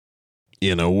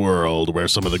In a world where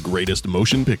some of the greatest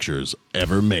motion pictures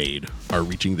ever made are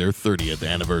reaching their 30th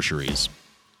anniversaries,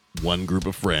 one group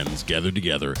of friends gathered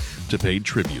together to pay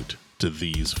tribute to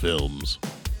these films.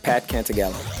 Pat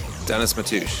Cantagallo, Dennis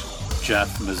Matouche,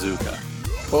 Jeff Mazuka,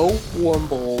 Bo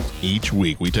Warmbold. Each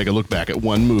week we take a look back at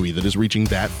one movie that is reaching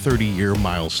that 30-year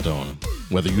milestone.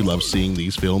 Whether you love seeing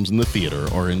these films in the theater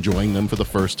or enjoying them for the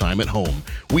first time at home,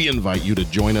 we invite you to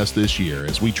join us this year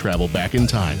as we travel back in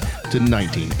time to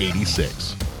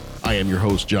 1986. I am your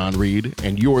host, John Reed,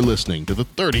 and you're listening to the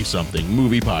 30-something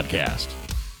Movie Podcast.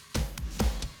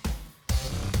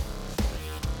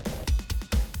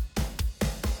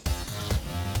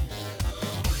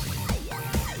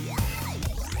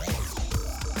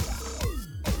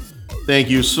 Thank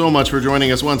you so much for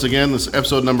joining us once again. This is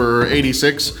episode number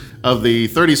 86 of the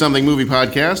 30-something Movie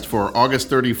Podcast for August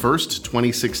 31st,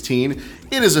 2016.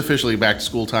 It is officially back to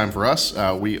school time for us.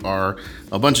 We are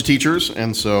a bunch of teachers,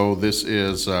 and so this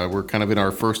is, we're kind of in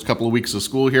our first couple of weeks of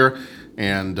school here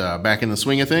and back in the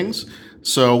swing of things.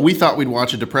 So we thought we'd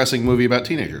watch a depressing movie about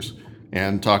teenagers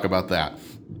and talk about that.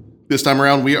 This time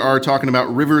around, we are talking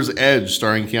about River's Edge,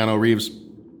 starring Keanu Reeves,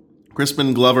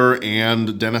 Crispin Glover,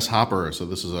 and Dennis Hopper. So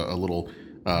this is a little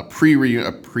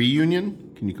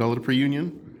pre-union. Can you call it a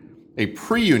pre-union? A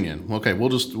pre-union. Okay, we'll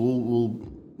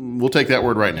take that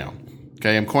word right now.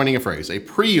 Okay, I'm coining a phrase. A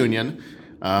pre-union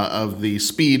of the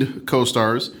Speed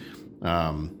co-stars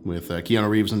with Keanu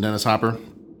Reeves and Dennis Hopper.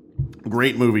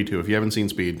 Great movie too. If you haven't seen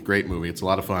Speed, great movie. It's a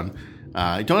lot of fun.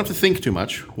 You don't have to think too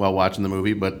much while watching the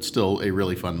movie, but still a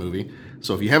really fun movie.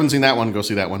 So if you haven't seen that one, go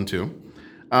see that one too.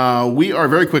 We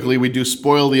do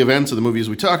spoil the events of the movies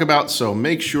we talk about, so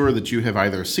make sure that you have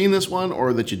either seen this one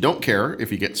or that you don't care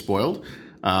if you get spoiled.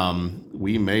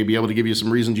 We may be able to give you some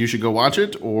reasons you should go watch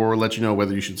it, or let you know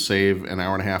whether you should save an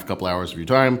hour and a half, couple hours of your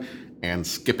time, and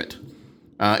skip it.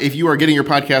 If you are getting your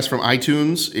podcast from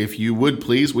iTunes, if you would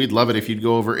please, we'd love it if you'd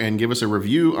go over and give us a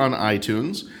review on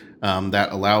iTunes.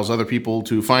 That allows other people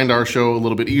to find our show a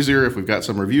little bit easier if we've got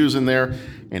some reviews in there,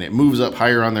 and it moves up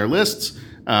higher on their lists.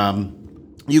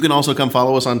 You can also come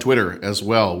follow us on Twitter as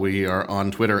well. We are on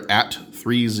Twitter at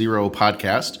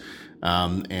 30podcast.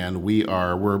 And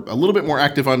we're a little bit more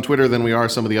active on Twitter than we are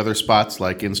some of the other spots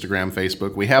like Instagram,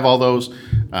 Facebook. We have all those,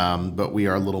 but we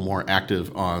are a little more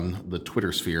active on the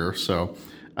Twitter sphere. So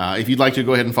if you'd like to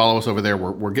go ahead and follow us over there,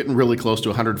 we're getting really close to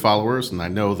 100 followers. And I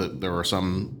know that there are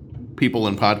some people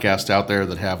in podcasts out there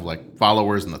that have like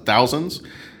followers in the thousands.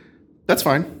 That's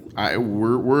fine.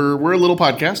 We're a little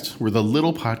podcast. We're the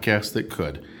little podcast that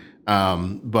could.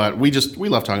 But we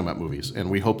love talking about movies, and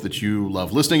we hope that you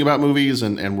love listening about movies,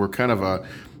 and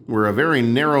we're a very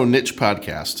narrow niche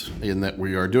podcast in that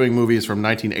we are doing movies from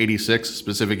 1986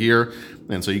 specific year,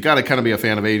 and so you got to kind of be a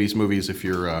fan of 80s movies if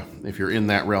you're in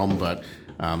that realm. But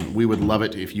we would love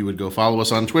it if you would go follow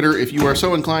us on Twitter if you are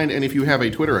so inclined, and if you have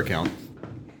a Twitter account.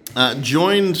 I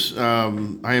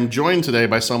am joined today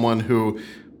by someone who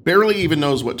barely even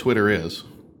knows what Twitter is.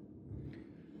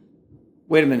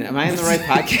 Wait a minute, am I in the right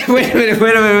podcast? Wait a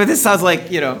minute. This sounds like,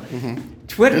 Twitter.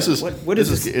 What is this?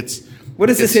 What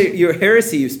is this? Your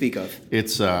heresy you speak of?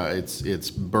 It's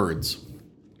birds.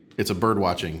 It's a bird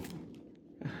watching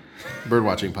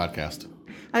podcast.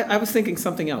 I was thinking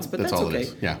something else, but that's all okay. It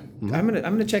is. Yeah, mm-hmm. I'm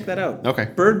gonna check that out. Okay.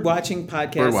 Bird watching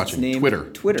podcast. Bird watching. Name Twitter.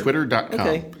 Twitter.com.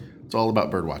 Okay. It's all about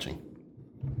bird watching.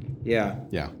 Yeah.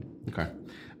 Yeah. Okay.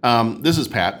 This is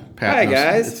Pat. Hi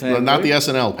guys. It's not the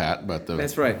SNL Pat, but the.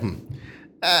 That's right.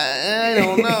 I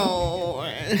don't know.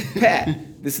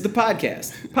 Pat, this is the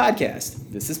podcast.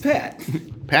 This is Pat.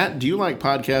 Pat, do you like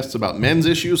podcasts about men's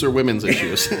issues or women's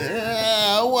issues?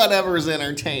 Whatever's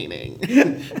entertaining.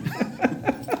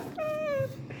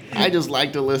 I just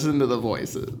like to listen to the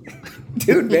voices.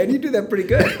 Dude, man, you do that pretty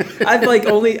good. I've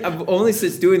only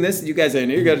since doing this, you guys, I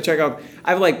know you got to check out.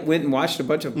 I've went and watched a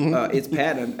bunch of It's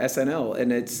Pat on SNL,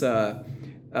 and it's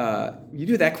you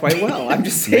do that quite well. I'm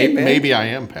just saying, man. Maybe I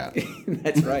am Pat.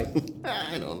 That's right.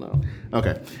 I don't know.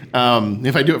 Okay.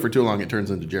 If I do it for too long, it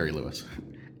turns into Jerry Lewis.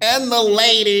 And the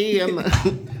lady. And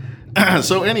the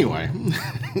so anyway,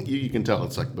 you can tell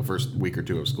it's like the first week or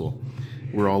two of school.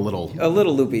 We're all a little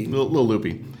loopy. Little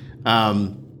loopy.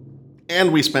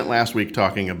 And we spent last week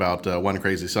talking about One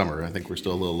Crazy Summer. I think we're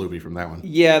still a little loopy from that one.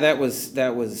 Yeah, that was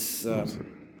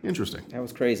interesting. That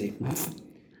was crazy.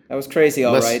 That was crazy,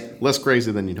 all right. Less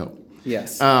crazy than you'd hope.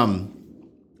 Yes.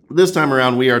 This time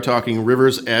around, we are talking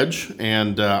River's Edge,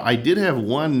 and I did have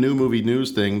one new movie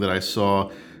news thing that I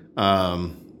saw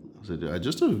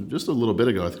just a little bit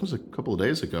ago. I think it was a couple of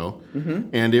days ago,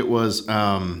 and it was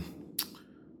Dwayne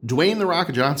 "The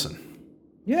Rock" Johnson.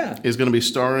 Yeah. Is going to be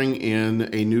starring in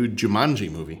a new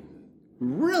Jumanji movie.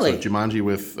 Really? So Jumanji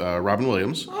with Robin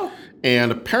Williams. Oh.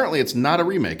 And apparently it's not a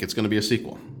remake. It's going to be a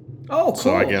sequel. Oh, cool.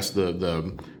 So I guess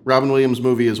the Robin Williams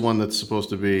movie is one that's supposed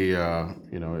to be,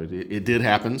 it did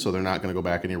happen, so they're not going to go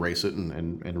back and erase it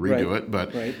and redo it.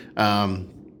 But Right. I don't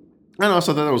know.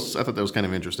 So I thought that was kind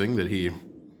of interesting that he,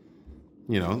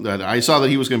 that I saw that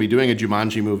he was going to be doing a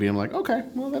Jumanji movie. I'm like, okay,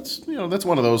 well that's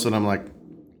one of those that I'm like,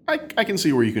 I can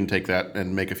see where you can take that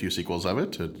and make a few sequels of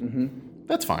it.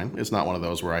 That's fine. It's not one of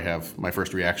those where I have my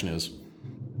first reaction is,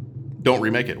 don't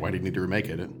remake it. Why do you need to remake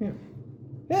it?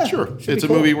 Yeah, Sure. It's a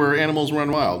cool. movie where animals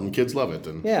run wild and kids love it.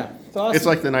 And Yeah, it's awesome. it's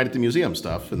like the Night at the Museum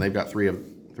stuff, and they've got three of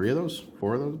those,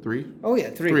 four of those, three. Oh yeah,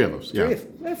 three. Three of those, yeah.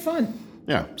 They're fun.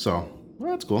 Yeah. So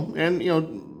that's cool. And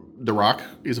The Rock,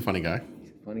 he's a funny guy,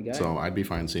 Funny guy. so I'd be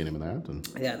fine seeing him in that. And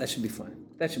Yeah, that should be fun.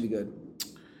 That should be good.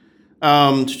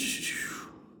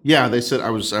 yeah, they said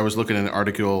I was looking at an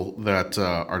article that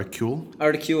articule.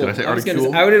 Articule. Did I say was gonna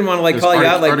articule? say- I didn't want to It's call you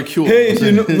out like, articule.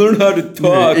 hey, learn how to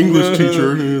talk. English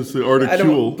teacher is the I articule.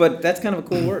 don't, but that's kind of a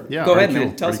cool word. Yeah, Go ahead, articule,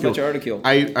 man. Tell us about your articule.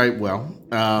 I don't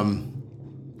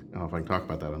know if I can talk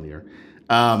about that on the air.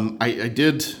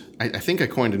 I think I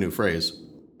coined a new phrase,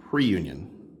 pre-union.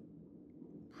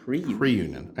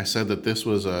 Pre-union. I said that this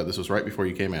was right before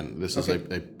you came in. This is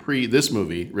this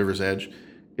movie, River's Edge,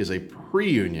 is a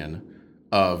pre-union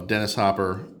of Dennis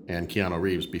Hopper and Keanu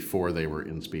Reeves before they were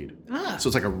in Speed. So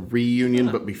it's like a reunion,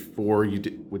 but before you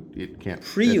did, it can't.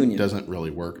 Pre-union. It doesn't really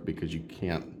work because you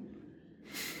can't.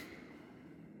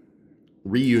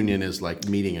 Reunion is like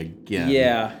meeting again.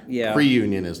 Yeah.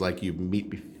 Pre-union is like you meet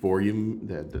before you.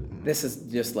 This is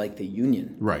just like the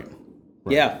union. Right.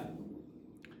 Yeah.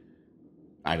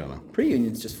 I don't know.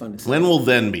 Pre-union's just fun to say. When will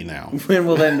then be now? When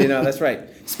will then be? No, that's right.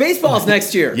 Spaceballs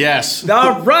next year. Yes.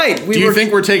 All right. Do you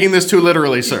think we're taking this too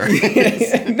literally, sir?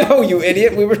 No, you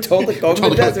idiot. We were told to go to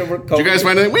the desert. We're Did you guys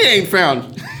find anything we ain't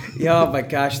found? Yeah, oh my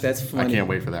gosh, that's funny. I can't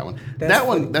wait for that one. That's That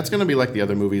funny. one, that's going to be like the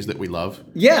other movies that we love.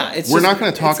 Yeah, it's We're just- not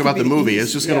going to talk it's about gonna the be movie. easy.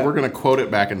 It's just Yeah. we're going to quote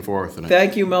it back and forth. And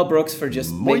Thank you, Mel Brooks, for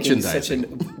just making such a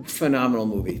Merchandising. phenomenal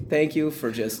movie. Thank you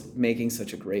for just making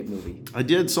such a great movie.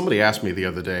 Somebody asked me the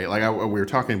other day, we were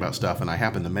talking about stuff, and I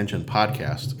happened to mention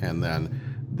podcast, and then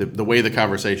the way the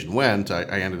conversation went, I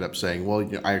ended up saying, well,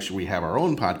 we have our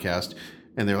own podcast,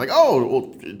 and they're like, oh,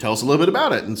 well, tell us a little bit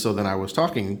about it. And so then I was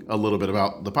talking a little bit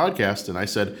about the podcast, and I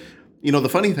said, the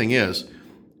funny thing is,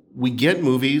 we get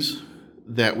movies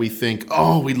that we think,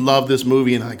 oh, we love this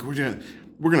movie, and like we're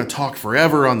gonna talk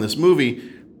forever on this movie,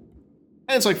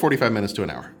 and it's like 45 minutes to an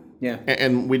hour. Yeah.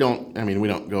 And we don't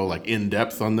go like in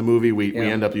depth on the movie. We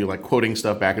end up quoting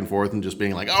stuff back and forth and just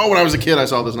being like, oh, when I was a kid, I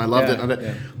saw this and I loved it.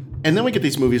 Yeah. And then we get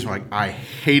these movies where like, I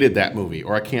hated that movie,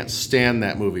 or I can't stand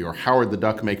that movie, or Howard the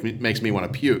Duck makes me want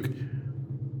to puke.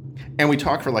 And we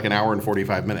talk for like an hour and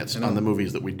 45 minutes on the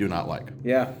movies that we do not like.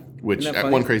 Yeah. Which Isn't that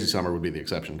funny? One Crazy Summer would be the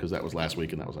exception because that was last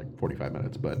week and that was like 45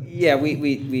 minutes. But Yeah,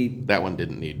 we that one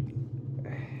didn't need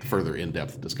further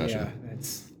in-depth discussion. yeah,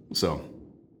 that's So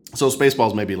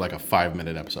Spaceballs may be like a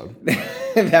 5-minute episode.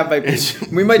 that might be.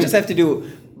 We might just have to do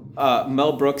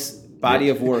Mel Brooks' body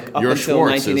of work up Your until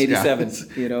Schwartz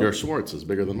 1987. Your Schwartz is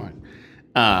bigger than mine.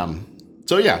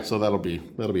 So that'll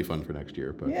be fun for next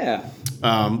year. But Yeah.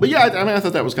 but yeah, I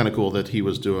thought that was kind of cool that he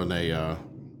was doing a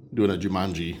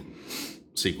Jumanji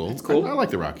sequel. It's cool. I like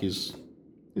The Rock. He's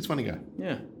a funny guy.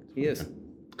 Yeah, he is.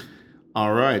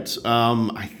 All right.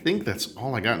 I think that's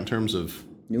all I got in terms of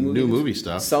new movie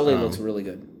stuff. Sully looks really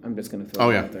good. I'm just going to throw Oh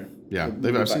it yeah, out there.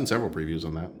 yeah. I've seen several previews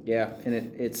on that. Yeah, and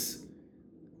it's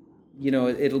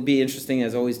it'll be interesting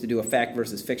as always to do a fact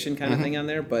versus fiction kind of thing on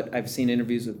there. But I've seen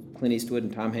interviews with Clint Eastwood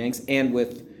and Tom Hanks and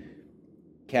with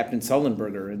Captain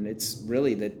Sullenberger, and it's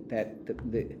really that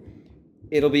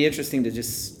it'll be interesting to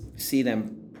just see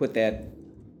them put that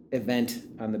event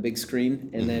on the big screen,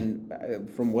 and then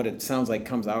from what it sounds like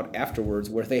comes out afterwards,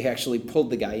 where they actually pulled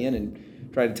the guy in and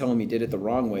tried to tell him he did it the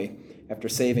wrong way after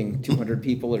saving 200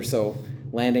 people or so,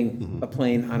 landing a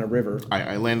plane on a river.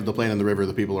 I landed the plane in the river.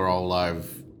 The people are all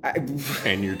alive.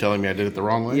 And you're telling me I did it the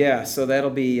wrong way? Yeah, so that'll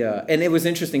be, and it was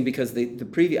interesting because the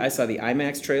preview, I saw the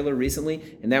IMAX trailer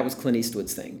recently, and that was Clint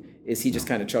Eastwood's thing, is he just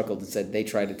kind of chuckled and said they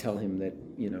tried to tell him that,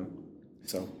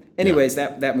 so anyways,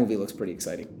 that movie looks pretty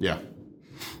exciting. Yeah.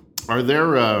 Are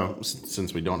there,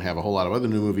 since we don't have a whole lot of other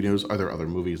new movie news, are there other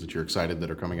movies that you're excited that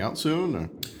are coming out soon?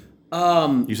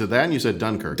 Or? You said that, and you said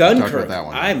Dunkirk. You talked about that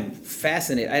one. I'm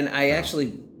fascinated, and I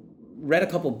actually read a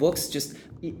couple books. Just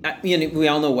we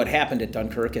all know what happened at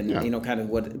Dunkirk, and kind of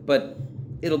what. But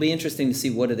it'll be interesting to see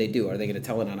what do they do. Are they going to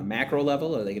tell it on a macro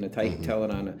level? Are they going to tell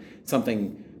it on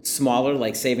something smaller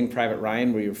like Saving Private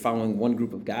Ryan, where you're following one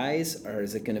group of guys, or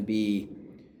is it going to be,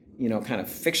 kind of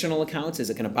fictional accounts? Is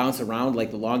it going to bounce around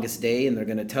like The Longest Day, and they're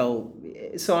going to tell?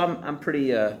 So I'm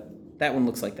pretty. That one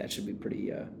looks like that should be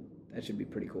pretty. That should be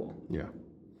pretty cool. Yeah.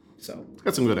 So It's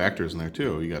got some good actors in there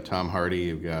too. You got Tom Hardy,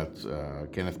 you've got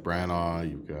Kenneth Branagh,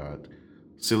 you've got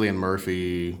Cillian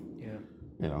Murphy.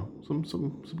 yeah.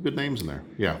 Some good names in there.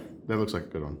 Yeah, that looks like a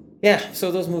good one. Yeah.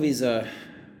 So those movies,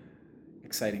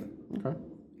 exciting. Okay.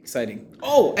 Exciting.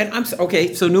 Oh, and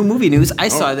okay. So new movie news. I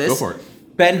saw this. Go for it.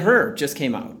 Ben-Hur just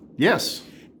came out, Yes.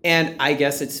 and I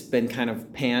guess it's been kind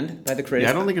of panned by the critics.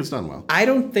 Yeah, I don't think it's done well. I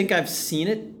don't think I've seen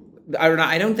it. I don't know.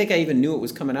 I don't think I even knew it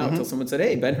was coming out until someone said,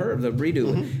 "Hey, Ben-Hur, the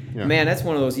redo." Yeah. Man, that's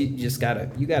one of those you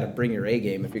gotta bring your A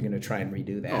game if you're gonna try and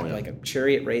redo that, Oh, yeah. like a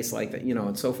chariot race like that,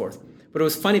 and so forth. But it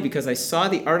was funny because I saw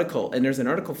the article, and there's an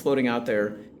article floating out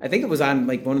there. I think it was on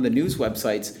like one of the news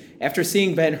websites. After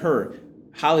seeing Ben-Hur,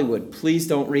 Hollywood, please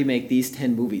don't remake these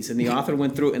 10 movies. And the author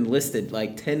went through and listed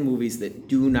like 10 movies that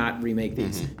do not remake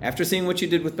these. After seeing what you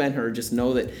did with Ben-Hur, just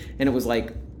know that. And it was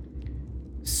like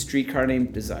Streetcar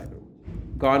Named Desire,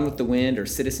 Gone with the Wind, or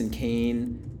Citizen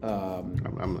Kane. I'm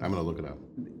going to look it up.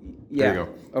 Yeah. There you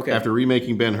go. Okay. After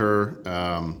remaking Ben-Hur,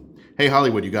 hey,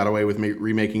 Hollywood, you got away with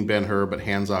remaking Ben-Hur, but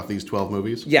hands off these 12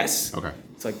 movies? Yes. Okay.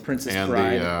 It's like Princess And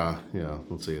Bride.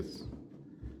 let's see.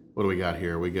 What do we got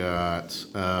here? We got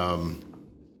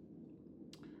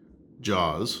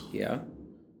Jaws. Yeah.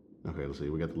 Okay, let's see.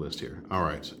 We got the list here. All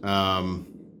right.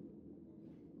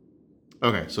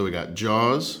 Okay, so we got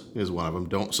Jaws is one of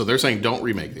them. So they're saying don't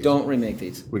remake these. Don't remake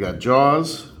these. We got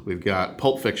Jaws. We've got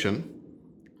Pulp Fiction.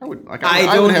 I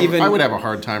would have a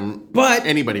hard time. But-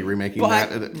 anybody remaking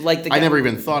that. like the I guy- never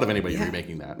even thought of anybody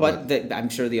remaking that. But I'm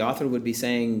sure the author would be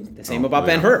saying the same about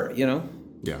yeah. Ben-Hur,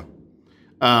 Yeah.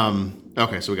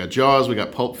 Okay, so we got Jaws, we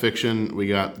got Pulp Fiction, we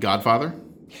got Godfather.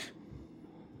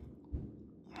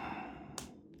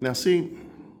 Now, see,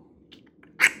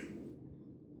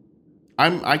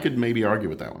 I could maybe argue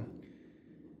with that one.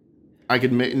 I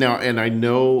could now, and I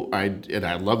know I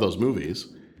love those movies,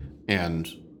 and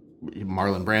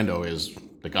Marlon Brando is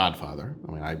the Godfather.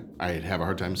 I mean, I have a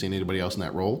hard time seeing anybody else in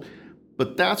that role,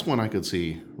 but that's one I could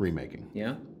see remaking.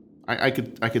 Yeah. I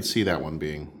could see that one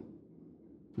being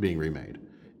remade.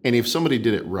 And if somebody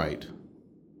did it right,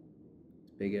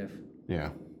 Big if. yeah.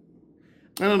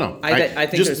 I don't know. I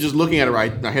think just looking at it, I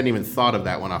hadn't even thought of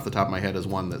that one off the top of my head as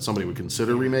one that somebody would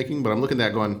consider remaking. But I'm looking at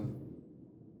that going,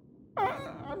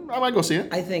 I might go see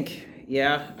it. I think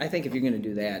if you're going to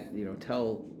do that,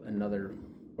 tell another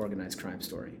organized crime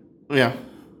story. Yeah.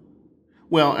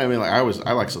 Well, I mean, like I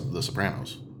like The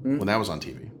Sopranos when that was on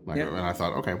TV, and I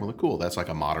thought, okay, well, cool. That's like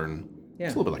a modern. Yeah.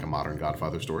 It's a little bit like a modern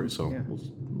Godfather story, so Yeah.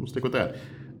 we'll stick with that.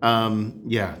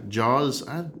 Jaws.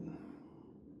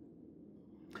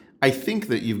 I think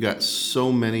that you've got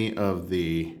so many of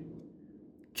the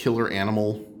killer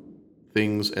animal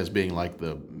things as being like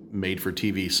the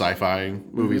made-for-TV sci-fi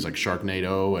movies, like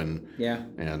Sharknado and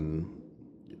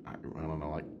I don't know,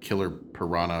 like killer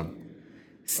piranha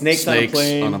Snakes on a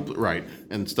plane. Right,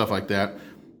 and stuff like that.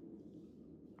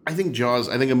 I think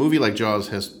a movie like Jaws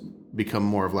has become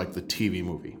more of like the TV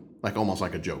movie, like almost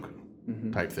like a joke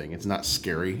type thing. It's not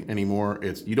scary anymore.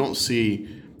 You don't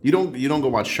go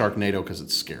watch Sharknado because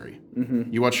it's scary.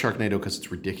 You watch Sharknado because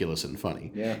it's ridiculous and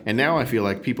funny. Yeah. And now I feel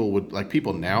like people would go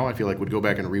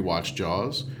back and rewatch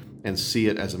Jaws and see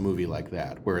it as a movie like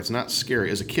that, where it's not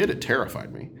scary. As a kid, it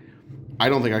terrified me. I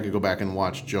don't think I could go back and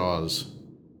watch Jaws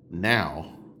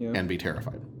now and be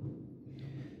terrified.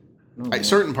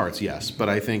 Certain parts, yes, but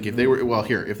I think if they were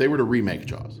to remake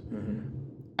Jaws,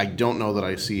 I don't know that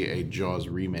I see a Jaws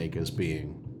remake as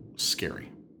being scary.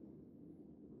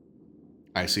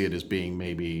 I see it as being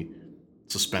maybe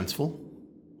suspenseful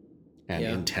and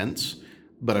intense,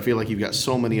 but I feel like you've got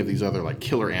so many of these other like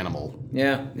killer animal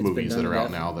movies that are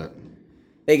out now that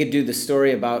they could do the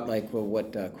story about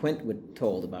what Quint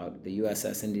told about the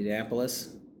USS Indianapolis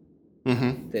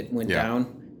that went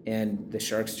down, and the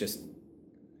sharks just.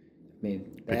 I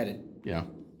mean,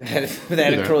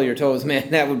 that'd curl your toes, man.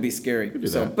 That would be scary.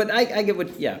 So, but I get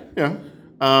what, yeah.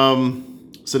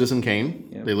 Citizen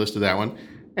Kane, they listed that one,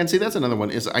 and see that's another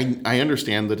one. Is I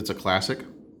understand that it's a classic,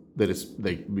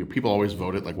 that people always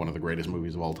vote it like one of the greatest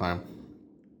movies of all time.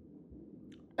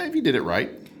 If you did it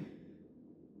right.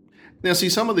 Now, see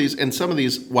some of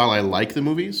these, while I like the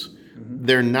movies,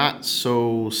 they're not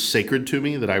so sacred to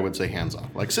me that I would say hands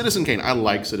off. Like Citizen Kane, I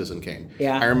like Citizen Kane.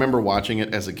 Yeah. I remember watching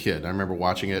it as a kid. I remember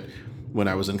watching it when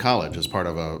I was in college as part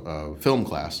of a film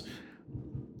class.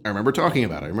 I remember talking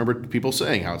about it. I remember people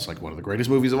saying how it's like one of the greatest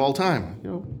movies of all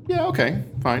time. Yeah, okay,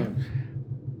 fine.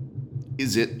 Yeah.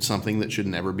 Is it something that should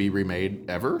never be remade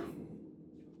ever?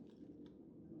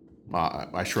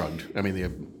 I shrugged. I mean,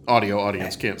 the audio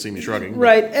audience can't see me shrugging.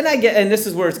 Right, and I get, and this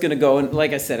is where it's going to go. And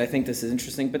like I said, I think this is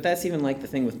interesting. But that's even like the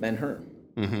thing with Ben-Hur.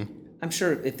 Mm-hmm. I'm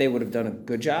sure if they would have done a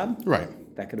good job, Right.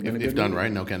 that could have been a good If done movie.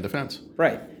 right, no can defense.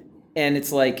 Right, and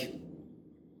it's like,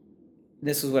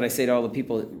 this is what I say to all the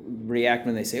people that react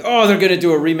when they say, "Oh, they're going to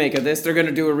do a remake of this. They're going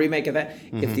to do a remake of that."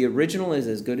 Mm-hmm. If the original is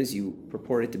as good as you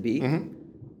purport it to be,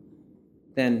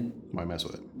 then Why mess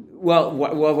with it? well,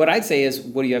 what I'd say is,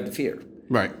 what do you have to fear?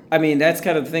 Right. I mean, that's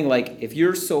kind of the thing. Like, if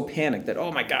you're so panicked that,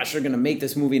 oh my gosh, they're going to make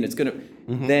this movie and it's going to,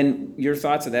 then your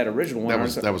thoughts of that original one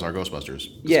That was our Ghostbusters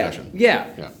yeah, discussion.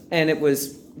 yeah, and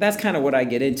that's kind of what I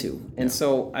get into. And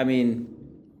so, I mean,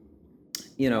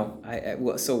 you know,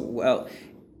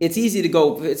 it's easy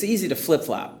to flip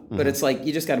flop, but it's like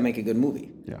you just got to make a good movie.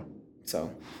 Yeah. So,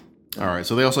 All right.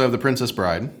 So they also have The Princess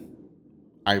Bride.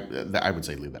 I would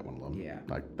say leave that one alone. Yeah.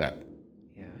 Like that.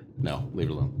 yeah, No, leave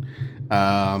it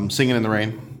alone. Singing in the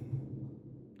Rain.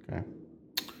 Okay.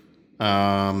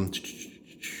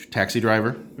 Taxi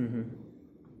Driver.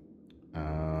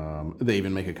 They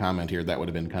even make a comment here that would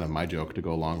have been kind of my joke to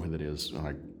go along with it is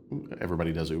like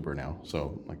everybody does Uber now,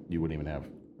 so like you wouldn't even have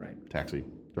right. Taxi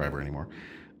Driver anymore.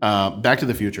 Back to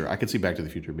the Future. I could see Back to the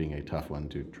Future being a tough one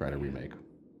to try to remake.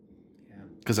 Yeah,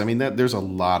 Because I mean there's a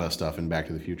lot of stuff in Back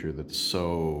to the Future that's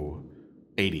so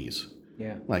 80s.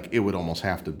 yeah, Like it would almost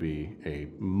have to be a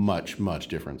much, much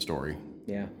different story.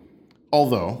 yeah,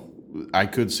 Although I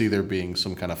could see there being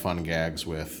some kind of fun gags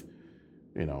with,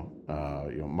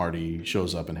 Marty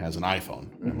shows up and has an iPhone,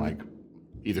 and like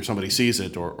either somebody sees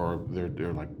it or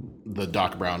they're like the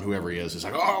Doc Brown, whoever he is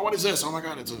like, oh, what is this? Oh my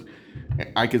God,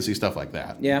 I could see stuff like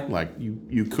that. Yeah. Like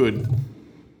you could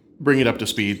bring it up to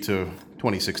speed to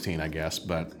 2016, I guess,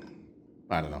 but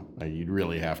I don't know. You'd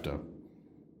really have to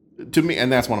me,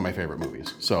 and that's one of my favorite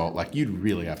movies. So, like, you'd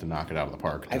really have to knock it out of the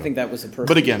park. I think that was a perfect.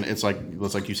 But again, it's like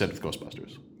you said with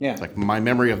Ghostbusters. Yeah. It's like my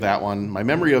memory of that one, my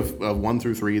memory of 1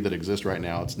 through 3 that exist right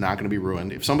now, it's not going to be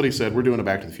ruined. If somebody said, we're doing a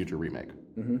Back to the Future remake,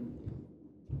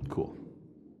 cool.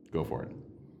 Go for it.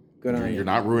 Good on you. You're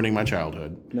not ruining my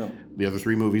childhood. No. The other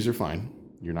 3 movies are fine.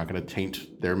 You're not going to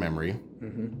taint their memory.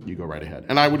 You go right ahead.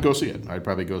 And I would go see it. I'd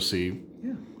probably go see...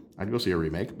 Yeah. I'd go see a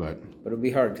remake, but... But it'd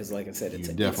be hard because, like I said, it's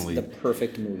definitely- the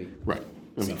perfect movie. Right.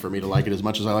 I mean, for me to like it as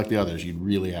much as I like the others, you'd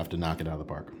really have to knock it out of the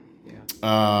park. Yeah.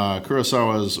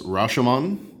 Kurosawa's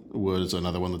Rashomon was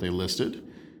another one that they listed.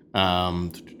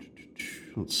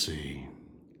 Let's see.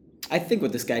 I think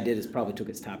what this guy did is probably took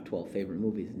his top 12 favorite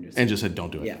movies And just said,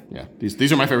 don't do it. Yeah.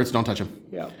 These are my favorites. Don't touch them.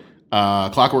 yeah.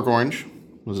 Clockwork Orange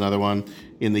was another one.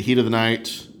 In the Heat of the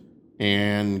Night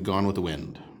and Gone with the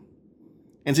Wind.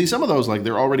 And see, some of those, like,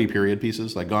 they're already period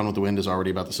pieces. Like, Gone with the Wind is already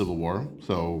about the Civil War.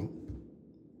 So,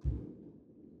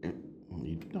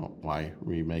 why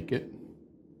remake it?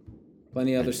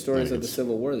 Plenty of other stories think of the it's-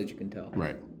 Civil War that you can tell.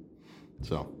 Right.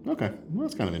 So, okay. Well,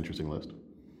 that's kind of an interesting list.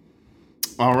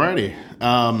 Alrighty.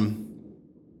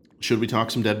 Should we talk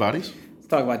some dead bodies? Let's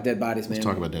talk about dead bodies, man. Let's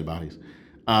talk about dead bodies.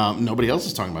 Nobody else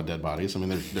is talking about dead bodies. I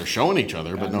mean, they're showing each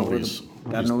other, but nobody's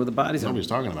Gotta know where the bodies are. nobody's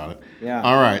talking about it. Yeah.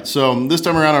 All right. So this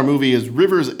time around, our movie is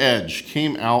River's Edge.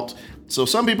 Came out. So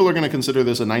some people are going to consider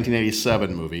this a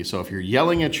 1987 movie. So if you're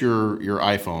yelling at your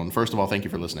iPhone, first of all, thank you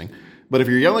for listening. But if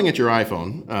you're yelling at your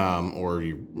iPhone or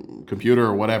your computer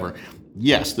or whatever,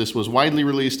 yes, this was widely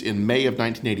released in May of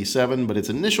 1987, but its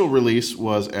initial release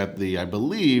was at I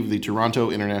believe, the Toronto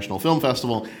International Film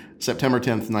Festival, September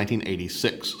 10th,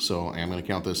 1986. So I'm going to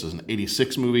count this as an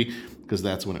 86 movie because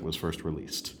that's when it was first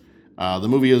released. The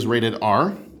movie is rated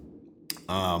R,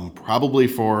 probably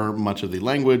for much of the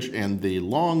language and the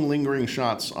long, lingering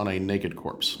shots on a naked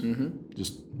corpse.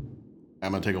 I'm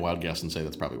going to take a wild guess and say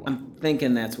that's probably why. I'm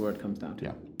thinking that's where it comes down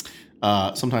to.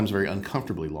 Yeah. Sometimes very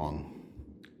uncomfortably long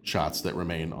shots that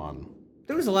remain on.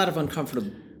 There was a lot of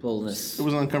uncomfortableness. It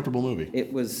was an uncomfortable movie.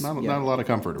 It was Not a lot of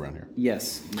comfort around here.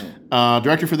 Yes. No.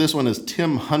 Director for this one is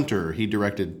Tim Hunter. He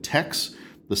directed Tex,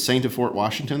 The Saint of Fort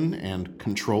Washington, and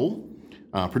Control.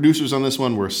 Producers on this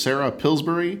one were Sarah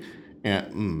Pillsbury,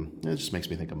 and it just makes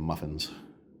me think of muffins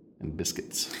and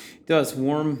biscuits. It does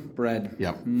warm bread.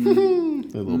 Yep.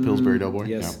 The little Pillsbury Doughboy.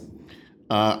 Yes.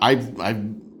 Yeah. I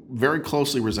very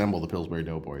closely resemble the Pillsbury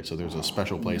Doughboy, so there's a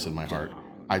special place in my heart.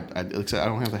 Except I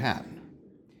don't have the hat.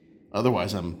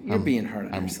 Otherwise, You're being hard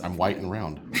on I'm yourself. white and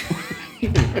round.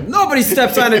 Nobody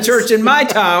steps on a church in my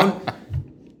town.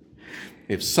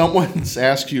 If someone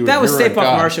asks you, That if was you're Stay a Puft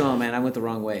God, Marshmallow Man. I went the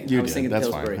wrong way. You I was did. thinking That's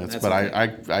Pillsbury. fine. That's but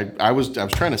okay. I was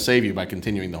trying to save you by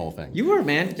continuing the whole thing. You were,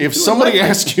 man. If somebody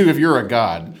asks you if you're a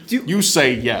god, Do- you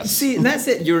say yes. See, and that's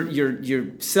it.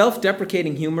 You're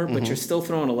self-deprecating humor, but you're still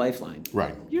throwing a lifeline.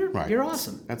 Right. You're right.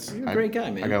 awesome. You're a great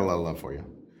guy, man. I got a lot of love for you.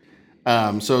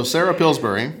 So Sarah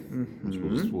Pillsbury, which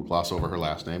we'll gloss over her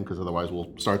last name because otherwise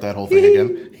we'll start that whole thing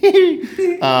again.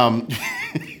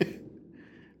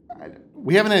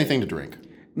 We haven't anything to drink.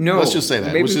 No. Let's just say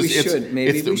that. Maybe we should.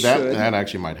 Maybe we should. That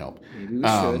actually might help. Maybe we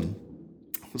should.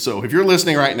 So if you're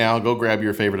listening right now, go grab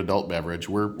your favorite adult beverage.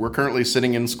 We're currently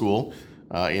sitting in school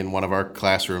in one of our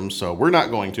classrooms, so we're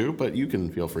not going to, but you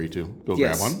can feel free to go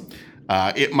grab one.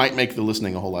 It might make the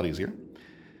listening a whole lot easier.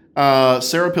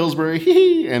 Sarah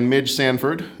Pillsbury and Midge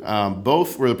Sanford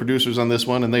both were the producers on this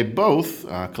one, and they both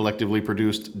collectively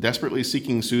produced Desperately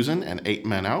Seeking Susan and 8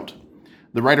 Men Out.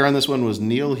 The writer on this one was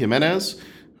Neil Jimenez,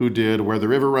 who did Where the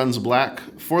River Runs Black,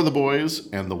 For the Boys,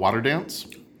 and The Water Dance.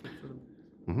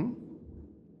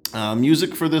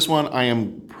 Music for this one, I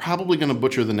am probably going to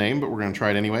butcher the name, but we're going to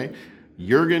try it anyway.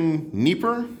 Jürgen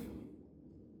Nieper?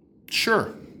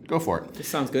 Sure, go for it. This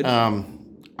sounds good.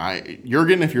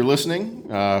 Jürgen, if you're listening,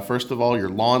 first of all, your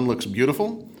lawn looks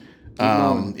beautiful.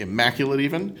 Immaculate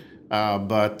even.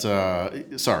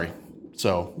 Sorry.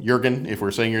 So, Jürgen, if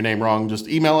we're saying your name wrong, just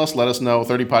email us, let us know,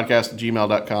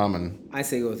 30podcast@gmail.com. And I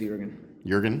say go with Jürgen.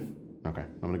 Jürgen? Okay,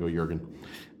 I'm going to go Jürgen.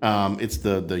 It's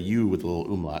the U with the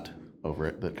little umlaut over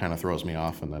it that kind of throws me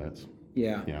off, and then it's...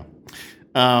 Yeah.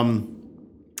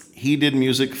 He did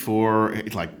music for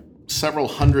like several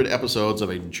hundred episodes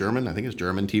of a German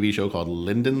TV show called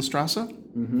Lindenstrasse.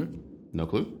 No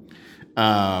clue.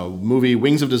 Movie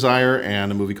Wings of Desire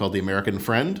and a movie called The American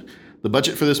Friend. The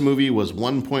budget for this movie was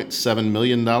 $1.7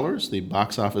 million. The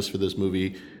box office for this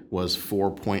movie was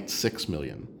 $4.6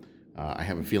 million. I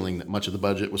have a feeling that much of the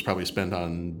budget was probably spent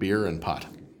on beer and pot.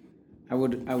 I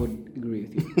would agree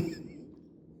with you.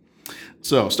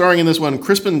 So, starring in this one,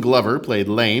 Crispin Glover played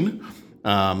Lane.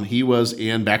 He was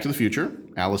in Back to the Future,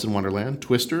 Alice in Wonderland,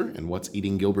 Twister, and What's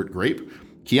Eating Gilbert Grape.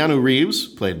 Keanu Reeves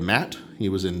played Matt. He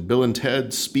was in Bill and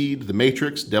Ted, Speed, The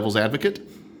Matrix, Devil's Advocate.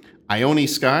 Ione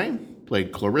Skye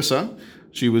played Clarissa.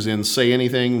 She was in Say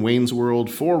Anything, Wayne's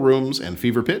World, 4 Rooms, and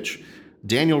Fever Pitch.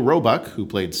 Daniel Roebuck, who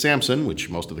played Samson, which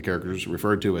most of the characters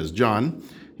referred to as John.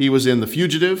 He was in The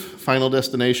Fugitive, Final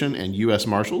Destination, and U.S.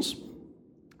 Marshals.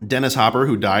 Dennis Hopper,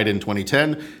 who died in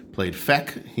 2010, played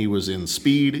Feck. He was in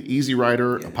Speed, Easy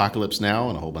Rider, Apocalypse Now,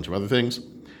 and a whole bunch of other things.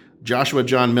 Joshua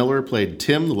John Miller played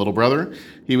Tim, the little brother.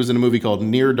 He was in a movie called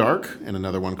Near Dark and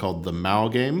another one called The Mao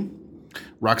Game.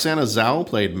 Roxana Zhao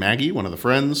played Maggie, one of the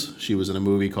friends. She was in a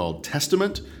movie called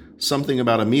Testament, Something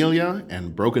About Amelia,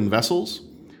 and Broken Vessels.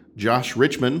 Josh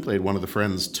Richmond played one of the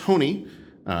friends, Tony.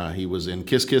 He was in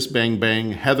Kiss Kiss Bang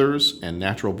Bang, Heathers, and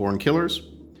Natural Born Killers.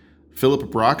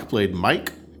 Philip Brock played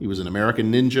Mike. He was in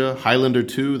American Ninja, Highlander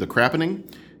 2, The Crappening,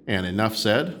 and Enough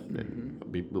Said.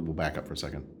 We'll back up for a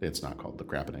second. It's not called The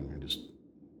Crappening.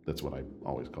 That's what I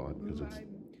always call it. Because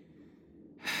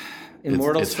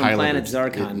Immortals it's from Highlander.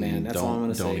 Planet Zarkon, man. That's all I'm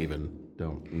going to say.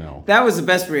 Don't, no. That was the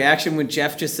best reaction when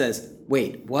Jeff just says,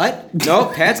 wait, what? No,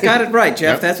 Pat's got it right,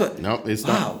 Jeff. Yep. That's what... No, it's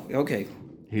not. Wow, okay.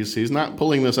 He's not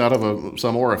pulling this out of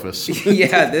some orifice.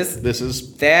 Yeah,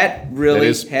 That really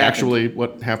is happened. actually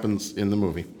what happens in the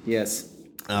movie. Yes.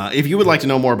 If you would like to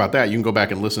know more about that, you can go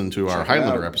back and listen to our Check it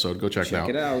Highlander out. episode. Go check Check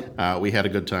it it out. We had a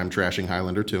good time trashing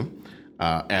Highlander 2,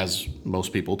 as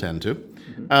most people tend to.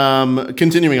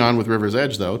 Continuing on with River's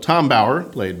Edge, though, Tom Bauer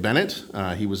played Bennett.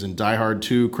 He was in Die Hard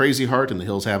 2, Crazy Heart, and The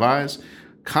Hills Have Eyes.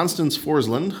 Constance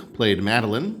Forsland played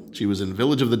Madeline. She was in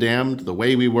Village of the Damned, The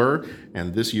Way We Were,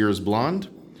 and This Year's Blonde.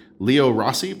 Leo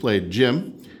Rossi played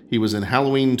Jim. He was in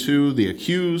Halloween 2, The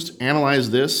Accused, Analyze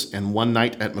This, and One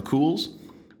Night at McCool's.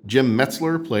 Jim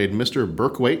Metzler played Mr.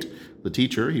 Berkwaite, the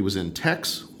teacher. He was in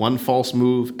Tex, One False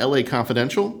Move, L.A.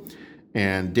 Confidential.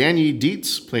 And Dani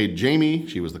Dietz played Jamie.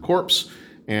 She was the corpse.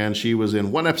 And she was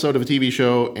in one episode of a TV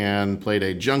show and played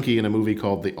a junkie in a movie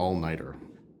called The All-Nighter.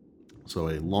 So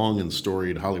a long and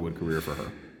storied Hollywood career for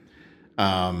her.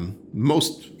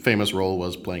 Most famous role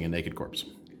was playing a naked corpse.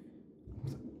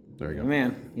 There you go. Oh,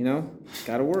 man, it's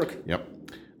got to work. Yep.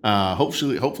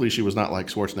 Hopefully she was not like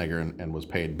Schwarzenegger and was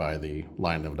paid by the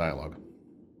line of dialogue.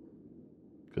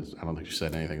 Because I don't think she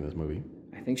said anything in this movie.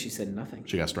 I think she said nothing.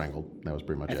 She got strangled. That was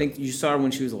pretty much it. I think you saw her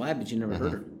when she was alive, but you never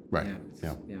heard her. Right.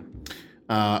 Yeah.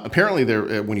 Yeah. Apparently,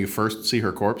 when you first see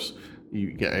her corpse,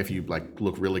 if you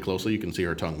look really closely, you can see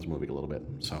her tongue's moving a little bit.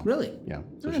 So Really? Yeah.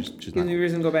 So Yeah. she's Gives not. me a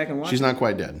reason to go back and watch She's it. not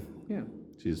quite dead. Yeah.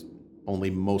 She's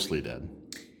only mostly dead.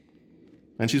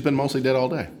 And she's been mostly dead all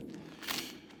day.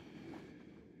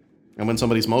 And when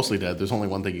somebody's mostly dead, there's only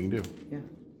one thing you can do. Yeah.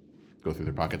 Go through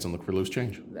their pockets and look for loose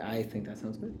change. I think that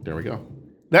sounds good. There we go.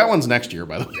 That one's next year,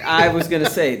 by the way. I was going to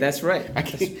say, that's right.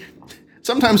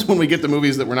 Sometimes when we get the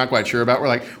movies that we're not quite sure about, we're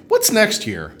like, what's next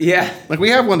year? Yeah. Like, we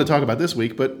have one to talk about this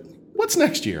week, but what's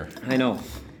next year? I know.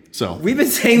 So We've been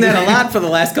saying that a lot for the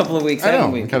last couple of weeks, I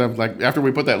haven't know. we? Kind of like after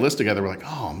we put that list together, we're like,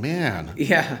 oh man.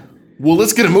 Yeah. Well,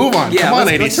 let's get a move on. Yeah, Come on,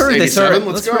 let's hurry this, 87. hurry.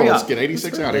 Let's Let's go. hurry Let's up. get 86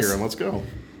 Let's out hurry of here this. and let's go.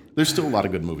 There's still a lot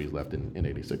of good movies left in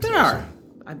 86. There are.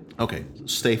 Okay,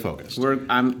 stay focused. We're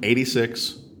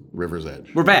 86, River's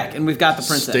Edge. back, and we've got the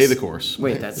princess. Stay the course.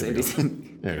 Wait, Okay, that's there we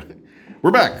 87. go. There.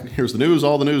 We're back. Here's the news.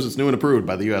 All the news that's new and approved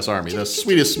by the U.S. Army, the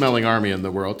sweetest smelling army in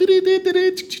the world.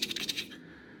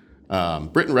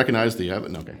 Britain recognized the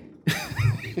okay.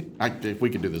 We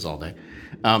could do this all day.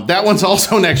 That one's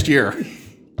also next year.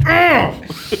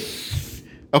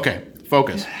 Okay,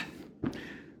 focus.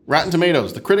 Rotten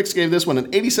Tomatoes. The critics gave this one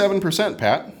an 87%,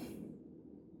 Pat.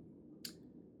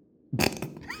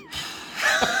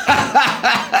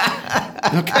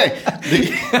 Okay.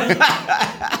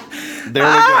 There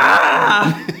we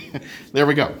go. There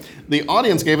we go. The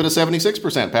audience gave it a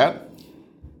 76%, Pat.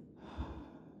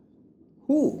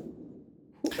 Who?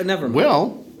 Never mind.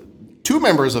 Well, two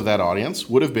members of that audience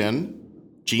would have been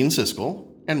Gene Siskel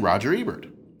and Roger Ebert.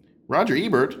 Roger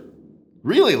Ebert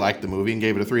really liked the movie and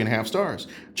gave it a 3.5 stars.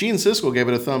 Gene Siskel gave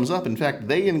it a thumbs up. In fact,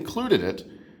 they included it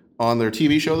on their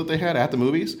TV show that they had at the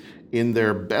movies in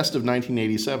their Best of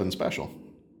 1987 special.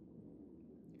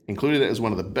 Included it as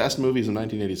one of the best movies in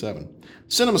 1987.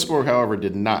 Cinema Score, however,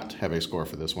 did not have a score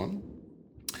for this one.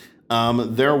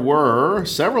 There were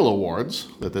several awards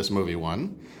that this movie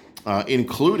won,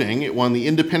 including it won the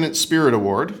Independent Spirit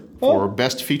Award for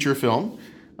Best Feature Film,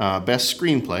 Best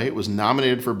Screenplay. It was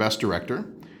nominated for Best Director.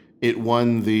 It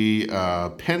won the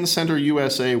Penn Center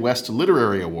USA West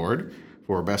Literary Award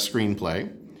for Best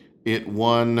Screenplay. It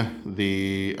won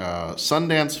the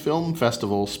Sundance Film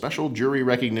Festival Special Jury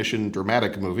Recognition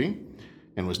Dramatic Movie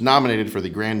and was nominated for the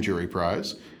Grand Jury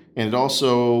Prize. And it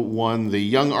also won the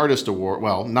Young Artist Award,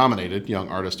 nominated Young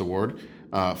Artist Award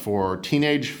for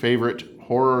Teenage Favorite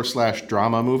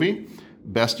Horror/Drama Movie,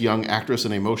 Best Young Actress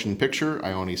in a Motion Picture,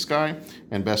 Ione Skye,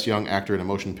 and Best Young Actor in a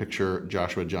Motion Picture,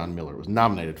 Joshua John Miller. Was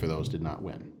nominated for those, did not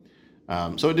win.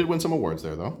 So it did win some awards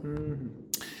there, though.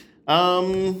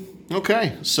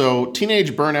 Okay, so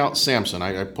Teenage Burnout Samson.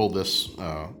 I pulled this.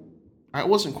 I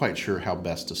wasn't quite sure how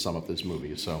best to sum up this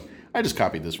movie, so I just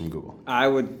copied this from Google. I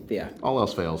would, yeah. All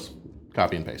else fails,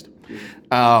 copy and paste.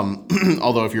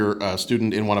 Although if you're a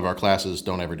student in one of our classes,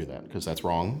 don't ever do that, because that's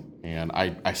wrong. And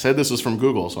I said this is from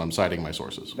Google, so I'm citing my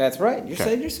sources. That's right. You Okay.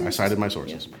 said your sources. I cited my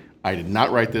sources. Yeah. I did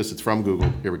not write this. It's from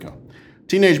Google. Here we go.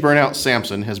 Teenage burnout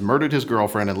Samson has murdered his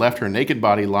girlfriend and left her naked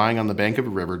body lying on the bank of a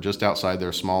river just outside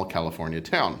their small California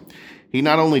town. He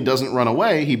not only doesn't run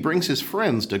away, he brings his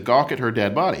friends to gawk at her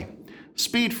dead body.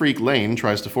 Speed freak Lane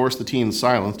tries to force the teen's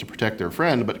silence to protect their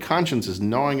friend, but conscience is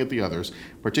gnawing at the others,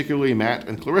 particularly Matt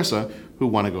and Clarissa, who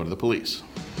want to go to the police.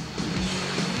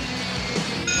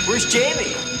 Where's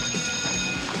Jamie?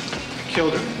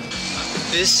 Killed her.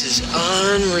 This is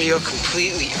unreal,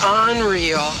 completely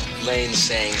unreal. Lane's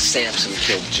saying Samson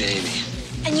killed Jamie.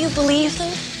 And you believe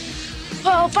them?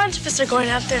 Well, a bunch of us are going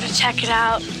out there to check it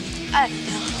out. I don't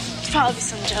know. It's probably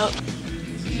some joke.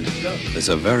 There's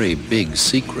a very big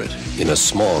secret in a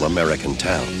small American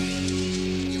town.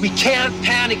 We can't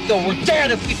panic, though. We're dead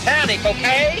if we panic,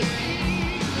 okay?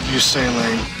 You say,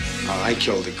 Lane? Oh, I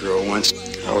killed a girl once.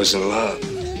 I was in love.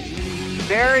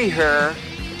 Bury her.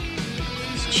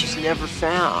 She's never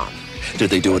found.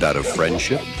 Did they do it out of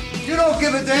friendship? You don't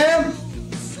give a damn.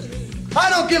 I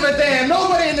don't give a damn.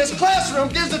 Nobody in this classroom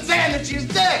gives a damn that she's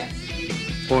dead.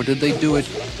 Or did they do it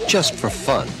just for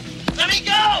fun? Let me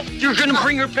go! You're gonna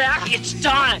bring her back? It's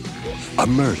done! A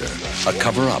murder, a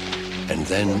cover-up, and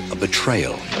then a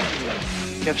betrayal.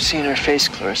 You kept seeing her face,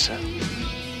 Clarissa.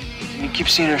 You keep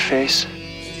seeing her face.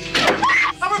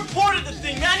 I reported the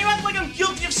thing, man. You act like I'm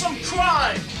guilty of some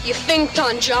crime. You think,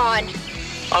 Don John?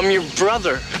 I'm your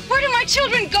brother. Where do my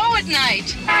children go at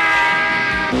night?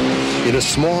 In a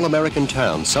small American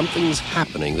town, something's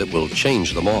happening that will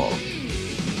change them all.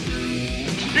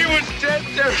 He was dead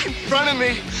there in front of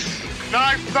me. And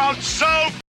I felt so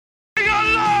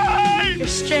alive. You're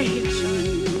strange.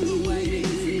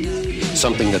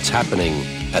 Something that's happening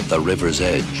at the river's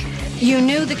edge. You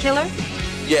knew the killer?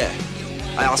 Yeah.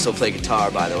 I also play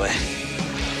guitar, by the way.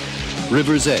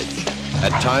 River's Edge.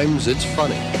 At times, it's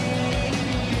funny.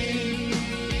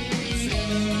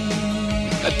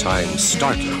 At times,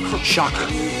 startling, shocking.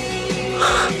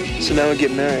 So now we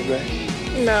get married, right?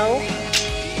 No.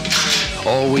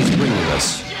 Always bringing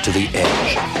us to the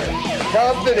edge.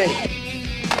 Company.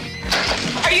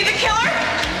 Are you the killer?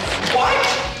 What?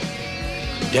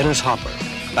 Dennis Hopper,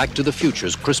 Back to the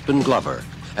Future's Crispin Glover,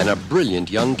 and a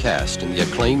brilliant young cast in the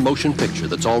acclaimed motion picture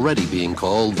that's already being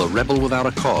called the Rebel Without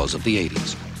a Cause of the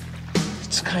 80s.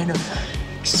 It's kind of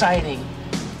exciting.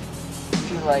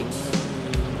 makes you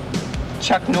like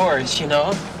Chuck Norris, you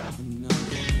know?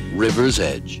 River's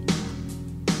Edge.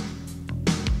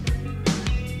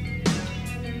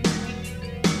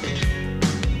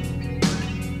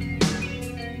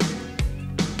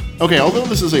 Okay, although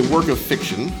this is a work of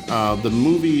fiction, the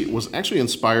movie was actually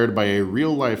inspired by a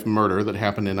real-life murder that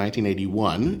happened in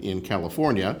 1981 in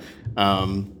California.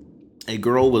 A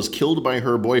girl was killed by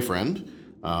her boyfriend.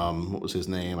 What was his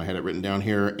name? I had it written down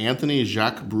here. Anthony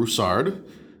Jacques Broussard.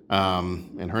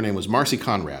 And her name was Marcy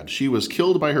Conrad. She was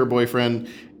killed by her boyfriend,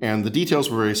 and the details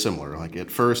were very similar. Like,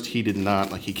 at first, he did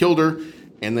not, like, he killed her,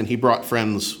 and then he brought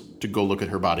friends to go look at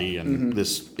her body, and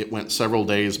it went several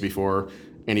days before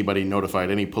anybody notified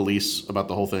any police about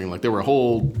the whole thing. Like, there were a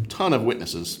whole ton of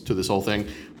witnesses to this whole thing,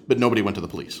 but nobody went to the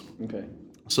police. Okay.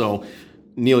 So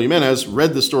Neil Jimenez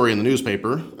read the story in the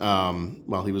newspaper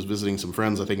while he was visiting some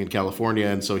friends, I think, in California,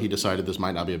 and so he decided this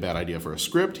might not be a bad idea for a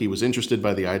script. He was interested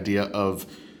by the idea of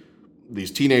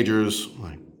these teenagers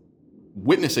like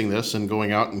witnessing this and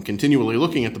going out and continually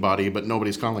looking at the body, but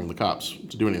nobody's calling the cops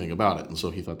to do anything about it. And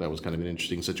so he thought that was kind of an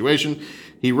interesting situation.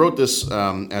 He wrote this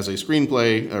as a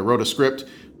screenplay, wrote a script,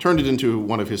 turned it into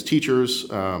one of his teachers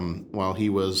while he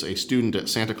was a student at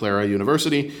Santa Clara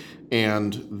University.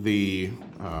 And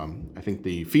I think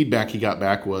the feedback he got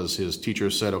back was his teacher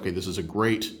said, okay, this is a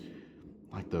great,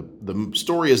 like the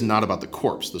story is not about the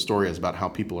corpse. The story is about how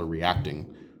people are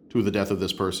reacting to the death of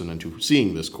this person and to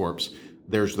seeing this corpse.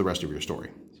 There's the rest of your story.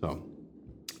 So,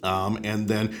 and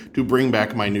then to bring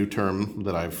back my new term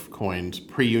that I've coined,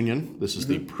 pre-union. This is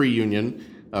the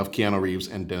pre-union of Keanu Reeves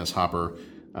and Dennis Hopper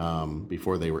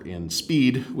before they were in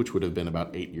Speed, which would have been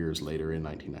about 8 years later in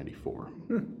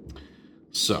 1994.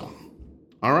 So,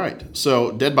 all right.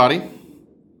 So, Dead Body.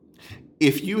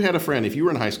 If you had a friend, if you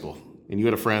were in high school and you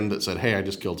had a friend that said, hey, I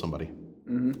just killed somebody,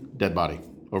 dead body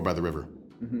over by the river,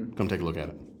 come take a look at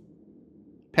it.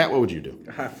 Pat, what would you do?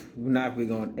 We're not be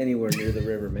going anywhere near the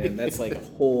river, man. That's like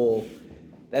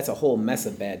that's a whole mess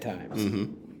of bad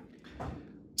times.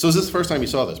 So is this the first time you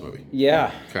saw this movie? Yeah.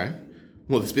 Okay.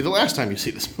 Will this be the last time you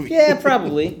see this movie? Yeah,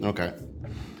 probably. Okay.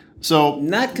 So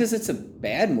not because it's a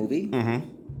bad movie.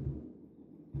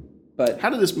 But how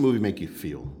did this movie make you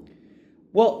feel?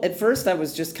 Well, at first I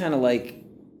was just kind of like,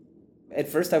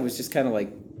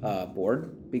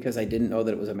 bored because I didn't know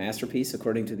that it was a masterpiece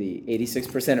according to the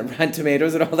 86% of Rotten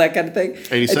Tomatoes and all that kind of thing.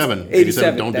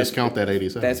 87. Don't discount that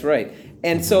 87. That's right.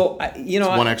 And so, it's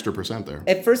 1 extra percent there.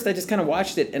 At first, I just kind of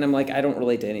watched it, and I'm like, I don't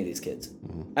relate to any of these kids.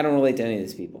 I don't relate to any of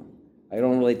these people. I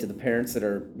don't relate to the parents that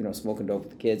are, smoking dope with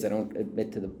the kids. I don't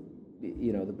admit to the,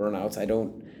 the burnouts. I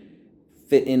don't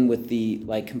fit in with the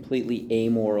completely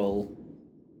amoral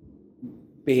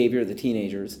behavior of the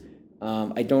teenagers.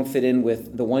 I don't fit in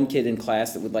with the one kid in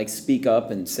class that would speak up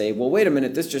and say, well, wait a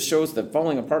minute, this just shows the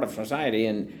falling apart of society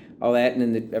and all that. And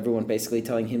then everyone basically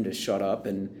telling him to shut up.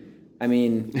 And I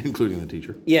mean, including the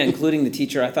teacher. Yeah, including the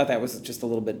teacher. I thought that was just a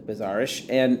little bit bizarrish.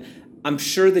 And I'm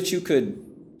sure that you could,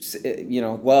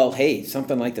 well, hey,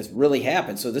 something like this really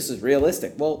happened, so this is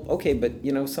realistic. Well, okay, but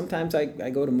sometimes I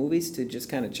go to movies to just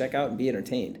kind of check out and be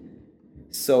entertained.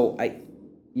 So I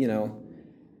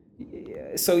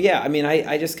mean,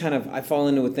 I just kind of, I fall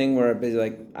into a thing where I'd be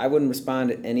like, I wouldn't respond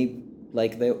to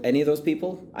any of those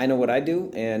people. I know what I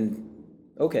do, and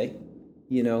okay,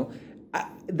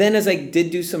 then as I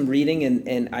did do some reading,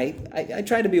 and I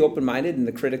tried to be open-minded, and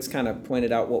the critics kind of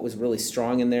pointed out what was really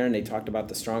strong in there, and they talked about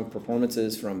the strong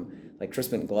performances from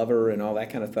Crispin Glover and all that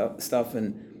kind of stuff,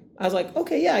 and I was like,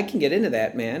 okay, yeah, I can get into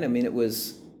that, man. I mean, it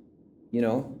was,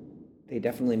 they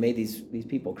definitely made these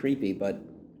people creepy, but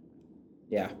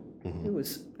yeah.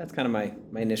 That's kind of my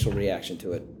initial reaction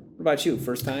to it. What about you?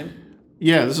 First time?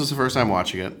 Yeah, this was the first time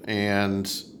watching it,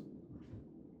 and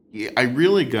I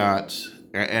really got,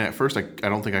 and at first I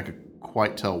don't think I could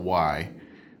quite tell why,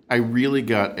 I really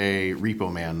got a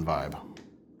Repo Man vibe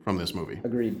from this movie.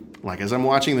 Agreed. As I'm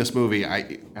watching this movie,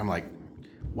 I'm like,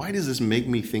 why does this make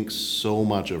me think so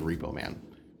much of Repo Man?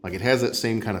 It has that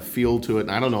same kind of feel to it,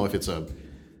 and I don't know if it's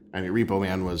Repo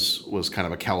Man was kind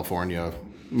of a California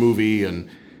movie, and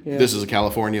this is a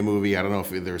California movie. I don't know if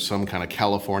there's some kind of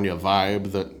California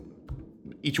vibe that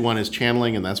each one is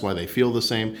channeling, and that's why they feel the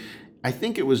same. I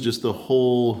think it was just the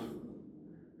whole,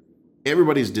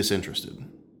 everybody's disinterested.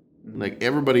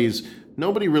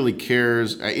 Nobody really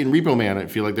cares. In Repo Man, I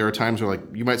feel like there are times where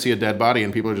you might see a dead body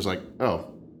and people are just like,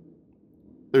 oh,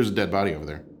 there's a dead body over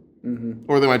there.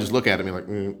 Or they might just look at it and be like,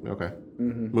 okay,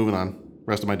 moving on,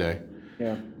 rest of my day.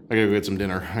 Yeah. I gotta go get some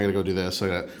dinner. I gotta go do this.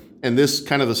 And this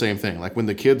kind of the same thing. When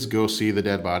the kids go see the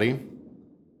dead body,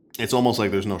 it's almost like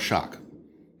there's no shock.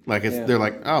 They're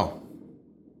like, oh,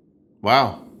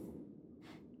 wow,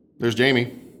 there's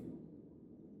Jamie.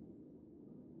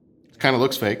 kind of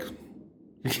looks fake.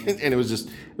 And it was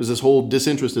this whole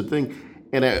disinterested thing.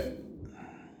 And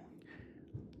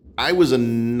I was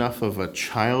enough of a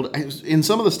child, in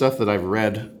some of the stuff that I've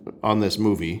read on this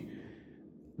movie,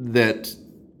 that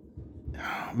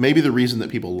maybe the reason that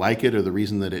people like it, or the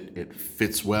reason that it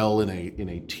fits well in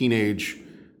a teenage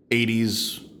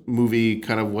 80s movie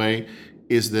kind of way,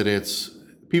 is that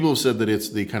people have said that it's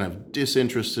the kind of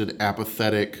disinterested,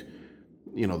 apathetic,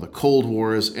 the Cold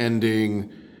War is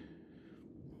ending,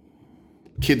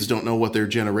 kids don't know what their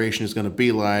generation is going to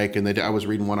be like. And I was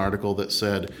reading one article that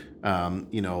said,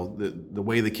 the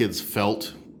way the kids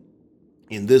felt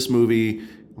in this movie,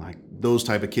 like those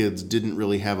type of kids didn't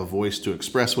really have a voice to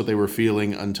express what they were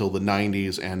feeling until the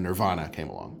 90s and Nirvana came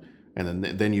along. And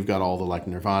then you've got all the like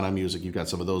Nirvana music, you've got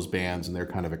some of those bands, and they're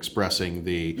kind of expressing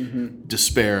the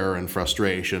despair and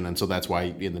frustration. And so that's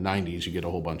why in the 90s you get a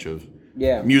whole bunch of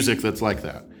music that's like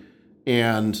that.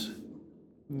 And,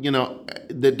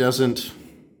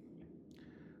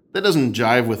 that doesn't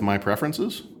jive with my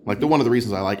preferences. Like one of the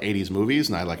reasons I like 80s movies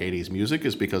and I like 80s music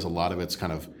is because a lot of it's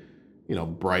kind of,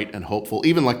 bright and hopeful.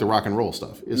 Even like the rock and roll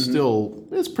stuff is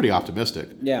it's pretty optimistic.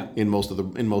 Yeah. In most of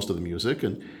the music,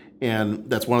 and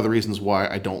that's one of the reasons why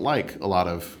I don't like a lot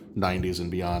of 90s and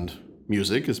beyond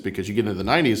music, is because you get into the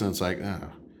 90s and it's like,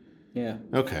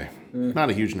 okay, not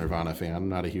a huge Nirvana fan,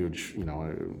 not a huge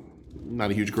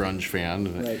grunge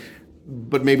fan. Right.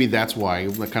 But maybe that's why,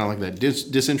 kind of like that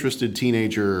disinterested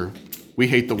teenager, we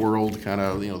hate the world kind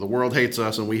of, the world hates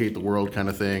us and we hate the world kind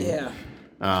of thing. Yeah.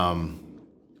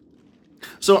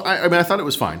 So I mean, I thought it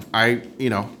was fine.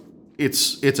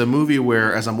 It's a movie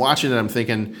where as I'm watching it, I'm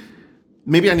thinking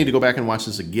maybe I need to go back and watch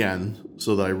this again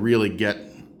so that I really get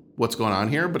what's going on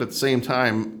here. But at the same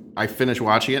time, I finish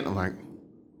watching it and I'm like,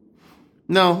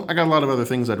 no, I got a lot of other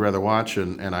things I'd rather watch,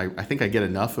 and I think I get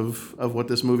enough of what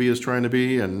this movie is trying to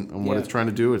be and what it's trying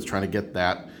to do. It's trying to get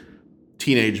that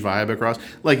teenage vibe across.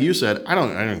 Like you said, I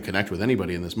don't connect with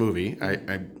anybody in this movie.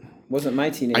 I wasn't my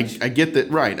teenage. I get that,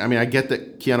 right. I mean, I get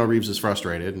that Keanu Reeves is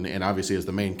frustrated, and obviously as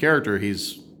the main character,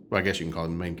 I guess you can call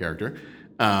him the main character.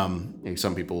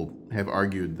 Some people have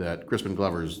argued that Crispin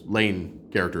Glover's Lane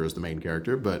character is the main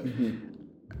character, but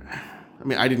I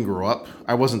mean, I didn't grow up.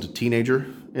 I wasn't a teenager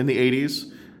in the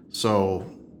 80s, so,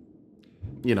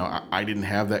 I didn't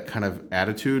have that kind of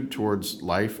attitude towards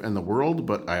life and the world,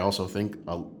 but I also think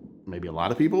maybe a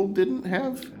lot of people didn't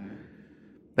have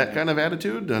that kind of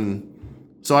attitude, and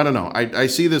so I don't know. I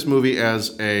see this movie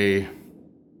as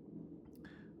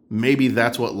maybe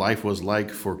that's what life was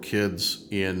like for kids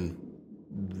in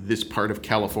this part of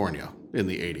California in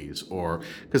the 80s, or,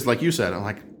 because like you said, I'm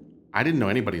like, I didn't know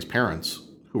anybody's parents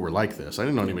who were like this. I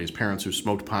didn't know anybody's parents who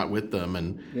smoked pot with them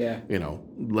and,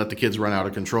 let the kids run out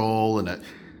of control. And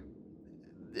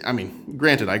I mean,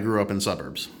 granted, I grew up in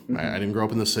suburbs. I didn't grow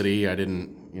up in the city. I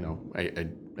didn't,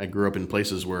 I grew up in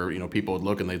places where, people would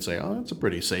look and they'd say, oh, that's a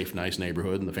pretty safe, nice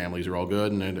neighborhood and the families are all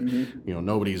good. And,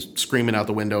 nobody's screaming out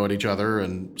the window at each other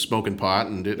and smoking pot.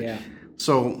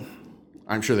 So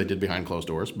I'm sure they did behind closed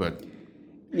doors, but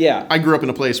yeah, I grew up in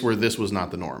a place where this was not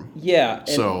the norm. Yeah.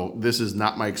 So this is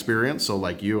not my experience. So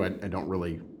like you, I don't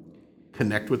really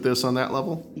connect with this on that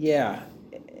level. Yeah.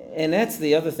 And that's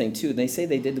the other thing, too. They say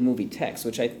they did the movie Tex,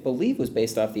 which I believe was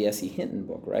based off the S.E. Hinton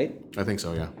book, right? I think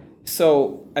so, yeah.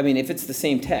 So, I mean, if it's the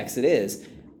same text, it is.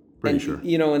 Pretty sure.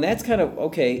 And that's kind of,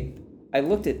 okay, I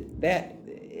looked at that,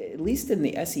 at least in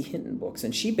the S.E. Hinton books,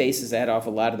 and she bases that off a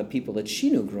lot of the people that she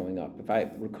knew growing up, if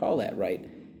I recall that right.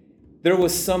 There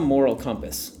was some moral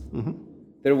compass. Mm-hmm.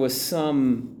 There was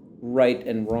some right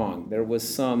and wrong. There was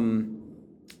some,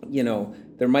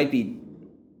 there might be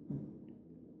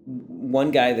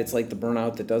one guy that's like the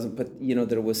burnout that doesn't put,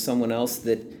 there was someone else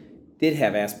that did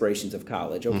have aspirations of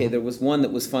college. Okay, there was one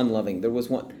that was fun-loving. There was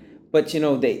one, but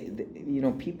they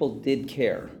people did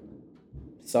care.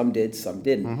 Some did, some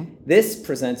didn't. Mm-hmm. This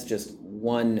presents just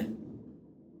one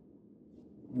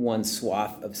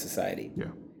swath of society. Yeah,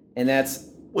 and that's.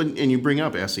 And you bring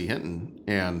up S.E. Hinton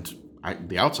and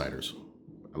The Outsiders.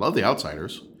 I love The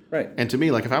Outsiders. Right. And to me,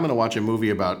 like if I'm going to watch a movie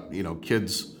about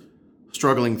kids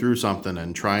struggling through something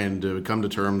and trying to come to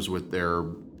terms with their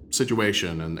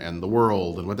situation and the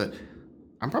world and what that,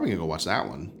 I'm probably going to go watch that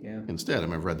one instead. I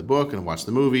mean, I've read the book and watched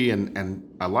the movie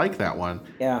and I like that one.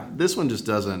 Yeah. This one just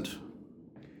doesn't.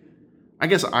 I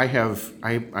guess I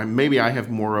have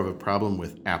more of a problem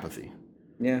with apathy.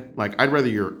 Yeah. Like I'd rather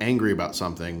you're angry about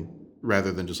something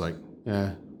rather than just like,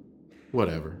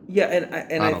 whatever. Yeah,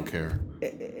 and I don't care.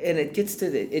 And it gets to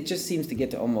it just seems to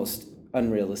get to almost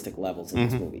unrealistic levels in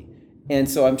this movie. And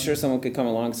so I'm sure someone could come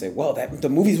along and say, well, the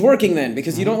movie's working then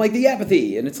because you don't like the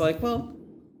apathy. And it's like, well,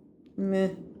 meh.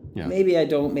 Yeah. Maybe I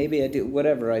don't. Maybe I do.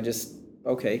 Whatever.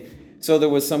 Okay. So there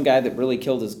was some guy that really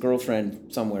killed his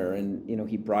girlfriend somewhere, and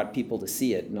he brought people to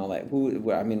see it and all that.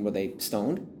 Were they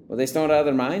stoned? Were they stoned out of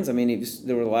their minds? I mean,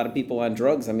 there were a lot of people on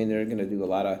drugs. I mean, they're going to do a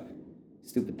lot of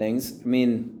stupid things. I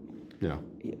mean, Yeah.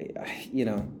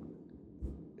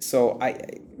 So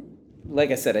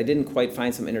like I said, I didn't quite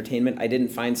find some entertainment. I didn't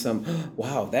find some,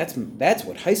 wow, that's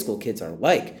what high school kids are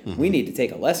like. We need to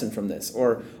take a lesson from this.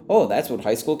 Or, oh, that's what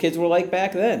high school kids were like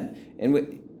back then.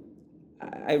 And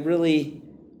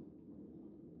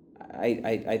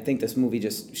I think this movie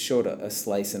just showed a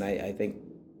slice, and I think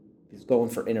it's going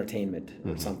for entertainment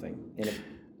or something.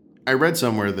 I read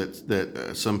somewhere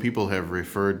that some people have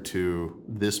referred to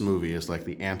this movie as like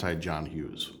the anti-John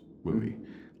Hughes movie.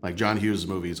 Like John Hughes'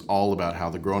 movie is all about how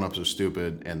the grown-ups are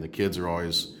stupid and the kids are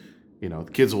always, the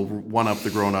kids will one-up the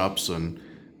grown-ups, and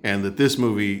that this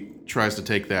movie tries to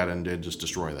take that and just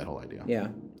destroy that whole idea. Yeah.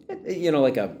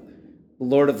 Like a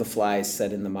Lord of the Flies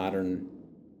set in the modern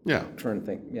current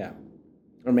thing. Yeah.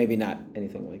 Or maybe not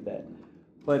anything like that.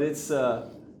 But it's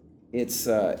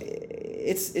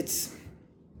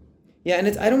yeah,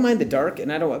 and I don't mind the dark,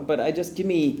 but I just give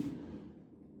me,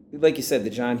 like you said,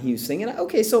 the John Hughes thing,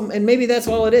 and maybe that's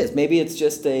all it is. Maybe it's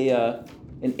just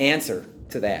an answer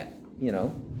to that,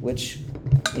 which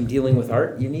in dealing with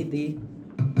art, you need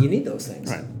those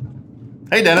things. Right.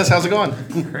 Hey, Dennis, how's it going?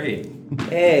 Great.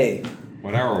 Hey.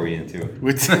 What hour are we into?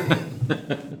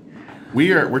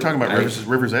 We're talking about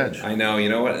River's Edge. I know. You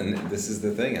know what? And this is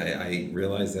the thing. I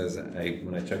realized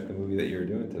when I checked the movie that you were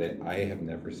doing today, I have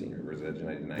never seen River's Edge, and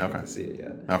I did not get to see it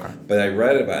yet. Okay. But I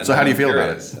read about it. So how do you feel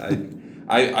about it?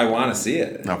 I want to see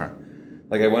it. Okay.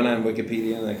 Like I went on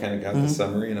Wikipedia and I kind of got the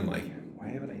summary, and I'm like, why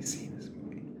haven't I seen this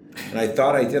movie? And I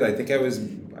thought I did. I think I was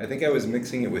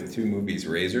mixing it with two movies,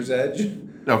 Razor's Edge.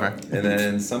 Okay. And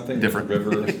then something different.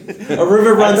 River. A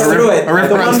river runs through it. A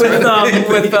river runs through it.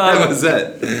 That was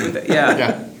it.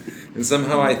 Yeah. And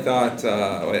somehow I thought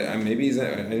maybe he's.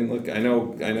 I didn't look. I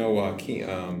know.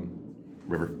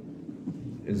 River.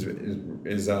 Is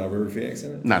River Phoenix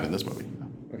in it? Not in this movie.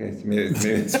 Okay, so maybe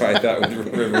that's why I thought with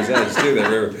River's Edge too.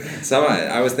 That River.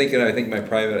 I was thinking. I think my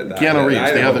private. Keanu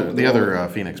Reeves, the other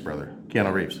Phoenix brother,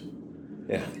 Keanu Reeves.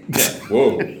 Yeah.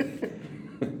 Whoa.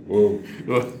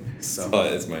 Whoa. So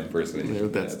that's my impersonation. It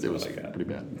was pretty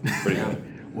bad. Pretty bad.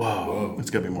 Whoa. It's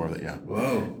got to be more of that, yeah.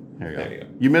 Whoa. There you go.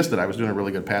 You missed it. I was doing a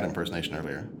really good Pat impersonation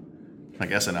earlier.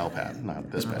 Like SNL Pat, not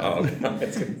this Pat. Oh,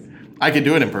 okay. I could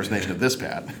do an impersonation of this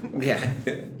Pat. Yeah.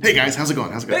 Hey guys, how's it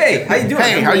going? Hey, how you doing?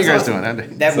 Hey, how are you guys doing?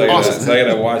 So I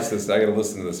gotta watch this. I gotta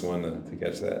listen to this one to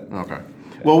catch that. Okay.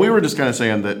 Well, we were just kind of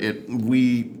saying that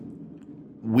we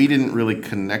didn't really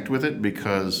connect with it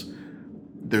because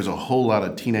there's a whole lot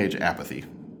of teenage apathy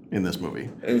in this movie.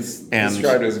 It's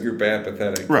described as a group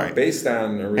apathetic, right? Based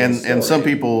on a real story. And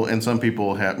some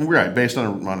people have based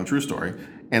on a true story,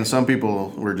 and some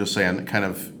people were just saying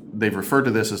they've referred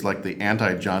to this as like the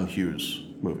anti-John Hughes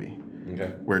movie,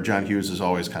 where John Hughes is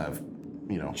always kind of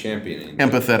championing,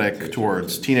 empathetic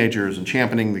towards teenagers and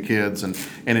championing the kids, and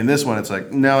in this one it's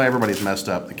like, no, everybody's messed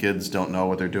up. The kids don't know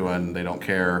what they're doing. They don't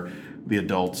care. The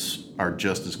adults are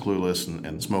just as clueless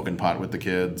and smoking pot with the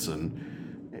kids, and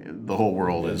the whole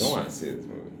world is. I don't want to see this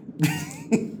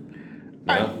movie.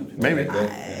 No? Maybe.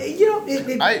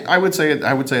 I would say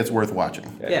it's worth watching.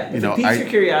 Yeah. If it piques your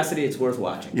curiosity, it's worth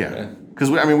watching. Yeah. Because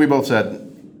we both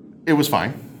said it was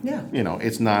fine. Yeah.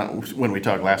 It's not, when we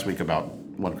talked last week about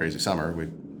One Crazy Summer, we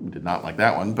did not like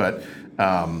that one, but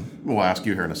we'll ask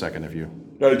you here in a second if you.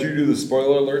 Now, did you do the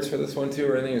spoiler alerts for this one too,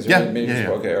 or anything? Is there Yeah.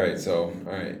 Okay, all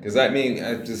right. Because I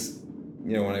just,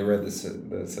 when I read the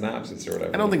synopsis or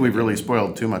whatever. I don't think we've really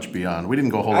spoiled too much beyond. We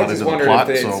didn't go a whole lot into the plot.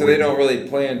 I just wondered if they don't really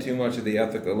play on too much of the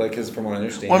ethical, like, because from what I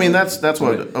understand. Well, I mean, that's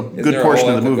what a good portion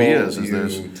of the movie is.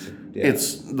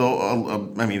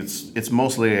 It's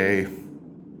mostly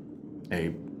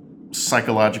a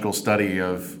psychological study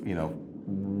of,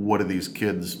 what are these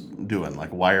kids doing? Like,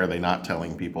 why are they not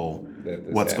telling people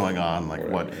what's going on? Like,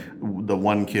 what the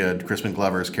one kid, Crispin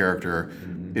Glover's character,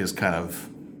 is kind of,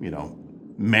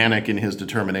 manic in his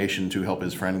determination to help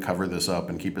his friend cover this up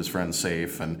and keep his friend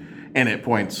safe, and at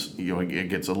points, it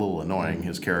gets a little annoying.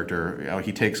 His character,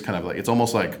 he takes kind of like, it's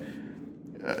almost like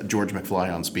George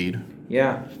McFly on speed.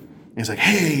 Yeah. He's like,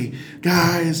 "Hey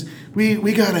guys, we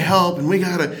gotta help, and we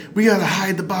gotta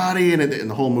hide the body," and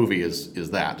the whole movie is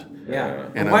that. Yeah.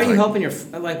 And why are you helping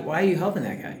why are you helping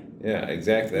that guy? Yeah,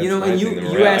 exactly. That's and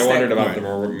you asked I wondered that, about the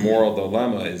moral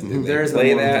dilemma. Is did they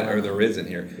play that, or there isn't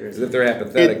here? Because if they're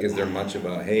apathetic, is there much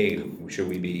about, hey, should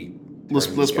we be? Let's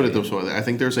put it this way. I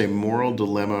think there's a moral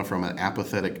dilemma from an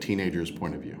apathetic teenager's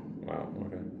point of view. Wow.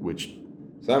 Okay. Which.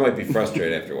 So I might be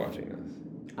frustrated after watching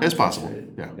this. It's possible.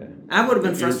 Yeah. I would have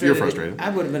been frustrated. You're frustrated. I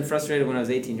would have been frustrated when I was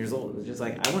 18 years old. It was just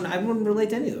like I wouldn't relate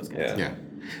to any of those guys. Yeah.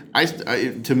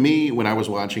 To me, when I was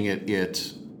watching it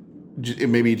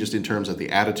maybe just in terms of the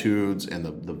attitudes and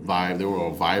the vibe, the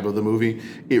overall vibe of the movie,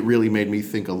 it really made me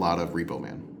think a lot of Repo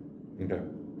Man. Okay.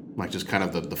 Like just kind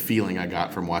of the feeling I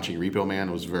got from watching Repo Man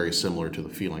was very similar to the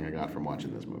feeling I got from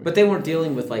watching this movie. But they weren't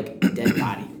dealing with like a dead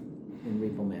body in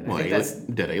Repo Man. I think that's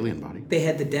dead alien body. They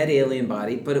had the dead alien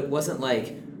body, but it wasn't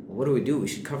like, well, what do? We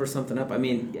should cover something up. I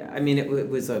mean, it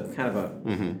was a kind of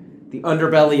the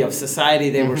underbelly of society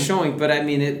they were showing, but I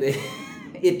mean,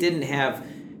 it didn't have,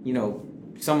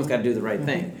 someone's got to do the right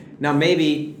thing. Now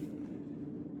maybe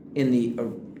in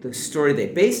the story they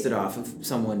based it off of,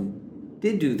 someone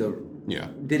did do the. Yeah.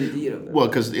 Didn't Well,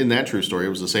 because in that true story, it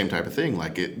was the same type of thing.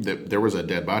 Like there was a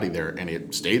dead body there, and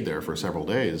it stayed there for several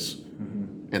days,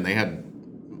 and they had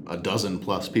a dozen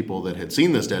plus people that had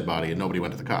seen this dead body, and nobody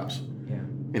went to the cops. Yeah.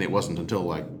 And it wasn't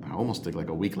until I almost think like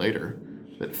a week later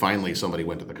that finally somebody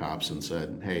went to the cops and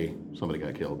said, "Hey, somebody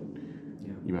got killed.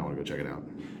 Yeah. You might want to go check it out."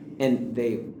 And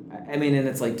and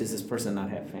it's like, does this person not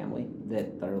have family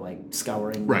that are like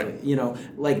scouring? Right.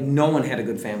 Like no one had a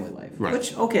good family life. Right.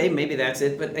 Which, okay, maybe that's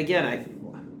it. But again, I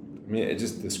mean,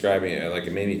 just describing it, like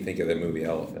it made me think of that movie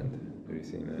Elephant. Have you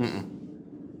seen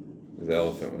that? The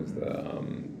Elephant was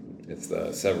it's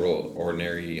the several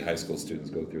ordinary high school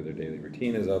students go through their daily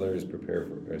routine as two others prepare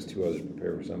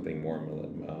for something more.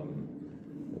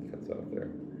 What cuts off there?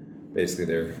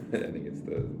 Basically, I think it's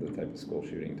the type of school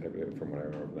shooting type of, from what I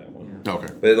remember from that one. Yeah.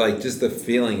 Okay. But like just the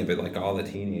feeling of it, like all the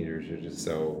teenagers are just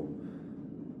so,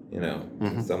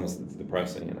 it's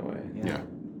depressing in a way. Yeah.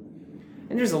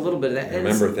 And there's a little bit of that. I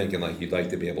remember thinking like you'd like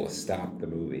to be able to stop the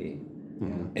movie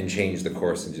and change the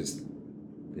course and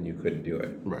you couldn't do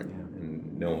it. Right. Yeah.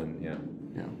 And no one,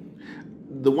 Yeah.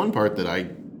 The one part that I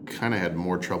kind of had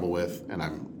more trouble with, and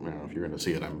if you're going to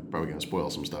see it, I'm probably going to spoil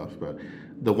some stuff, but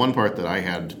the one part that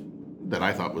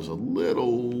I thought was a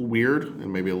little weird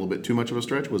and maybe a little bit too much of a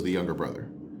stretch was the younger brother.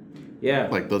 Yeah.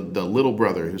 Like the little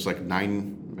brother who's like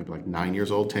 9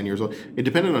 years old, 10 years old. It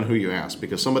depended on who you asked,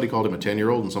 because somebody called him a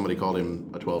 10-year-old and somebody called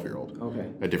him a 12-year-old. Okay.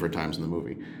 At different times in the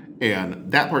movie.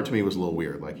 And that part to me was a little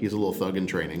weird. Like he's a little thug in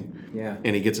training. Yeah.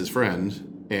 And he gets his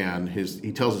friend and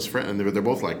he tells his friend, and they're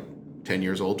both like 10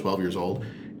 years old, 12 years old,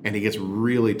 and he gets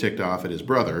really ticked off at his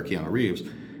brother, Keanu Reeves,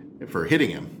 for hitting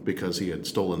him because he had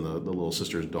stolen the little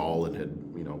sister's doll and had,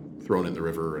 thrown it in the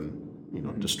river and,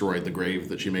 destroyed the grave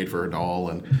that she made for her doll.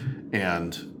 And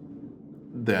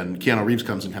then Keanu Reeves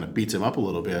comes and kind of beats him up a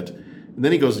little bit. And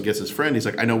then he goes and gets his friend. He's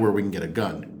like, I know where we can get a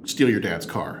gun. Steal your dad's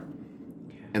car.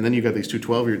 And then you got these two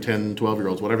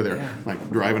 12-year-olds, whatever they're,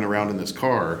 like driving around in this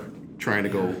car trying to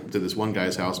go to this one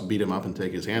guy's house, beat him up and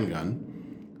take his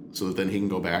handgun so that then he can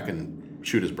go back and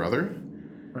shoot his brother.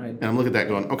 Right. And I'm looking at that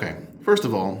going, okay, first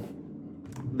of all,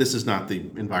 this is not the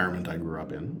environment I grew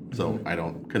up in, so I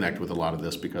don't connect with a lot of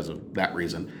this because of that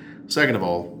reason. Second of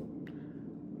all,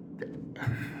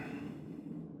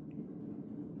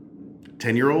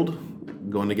 10-year-old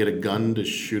going to get a gun to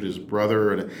shoot his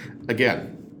brother, and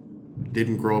again,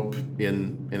 didn't grow up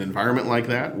in an environment like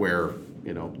that where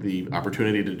the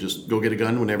opportunity to just go get a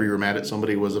gun whenever you were mad at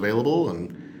somebody was available,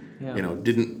 and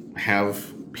didn't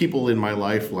have people in my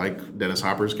life like Dennis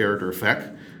Hopper's character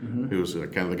Feck, who's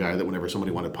kind of the guy that whenever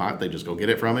somebody wanted pot, they just go get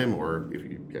it from him, or if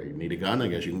you need a gun, I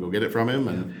guess you can go get it from him.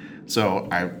 And so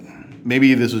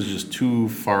maybe this was just too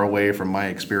far away from my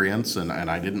experience, and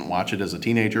I didn't watch it as a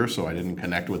teenager, so I didn't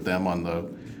connect with them on the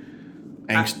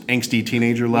angsty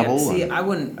teenager level. Yeah, see, I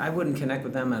wouldn't connect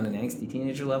with them on an angsty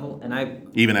teenager level, and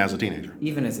even as a teenager.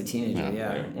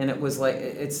 Yeah. And it was like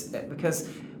it's because.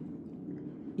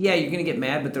 Yeah, you're going to get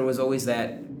mad, but there was always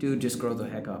that, dude, just grow the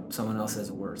heck up. Someone else has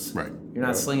it worse. Right. You're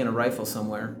not slinging a rifle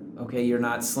somewhere. Okay, you're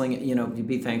not slinging, you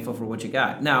be thankful for what you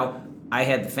got. Now, I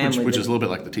had the family. Which is a little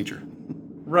bit like the teacher.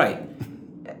 Right.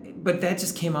 But that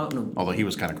just came out in although he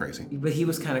was kind of crazy. But he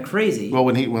was kind of crazy. Well,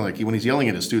 when he's yelling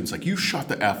at his students, like, you shut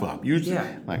the F up. Yeah,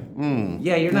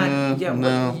 you're not,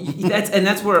 no.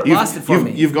 That's where it lost it for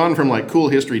me. You've gone from, like, cool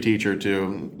history teacher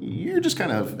to you're just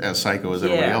kind of as psycho as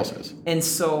everybody else is. And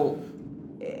so...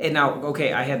 And now,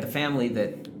 okay, I had the family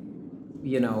that,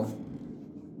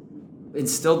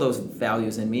 instilled those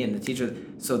values in me and the teacher,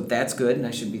 so that's good, and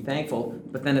I should be thankful.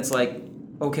 But then it's like,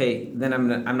 okay, then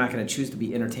I'm not going to choose to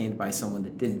be entertained by someone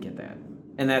that didn't get that.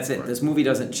 And that's it. Right. This movie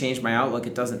doesn't change my outlook.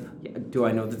 It doesn't. Do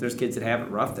I know that there's kids that have it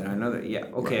rough? Then I know that. Yeah,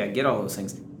 okay, right. I get all those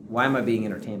things. Why am I being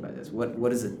entertained by this?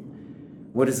 What is it?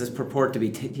 What does this purport to be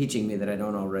teaching me that I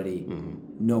don't already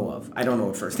know of? I don't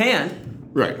know it firsthand,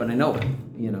 right? But I know it.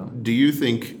 Do you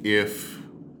think if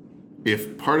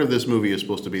part of this movie is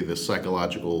supposed to be this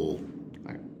psychological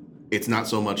it's not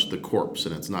so much the corpse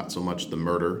and it's not so much the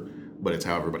murder, but it's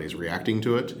how everybody's reacting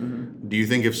to it. Do you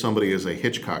think if somebody is a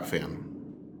Hitchcock fan,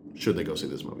 should they go see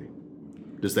this movie?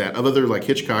 Does that, other like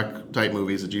Hitchcock type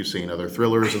movies that you've seen, other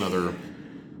thrillers and other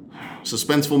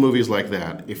suspenseful movies like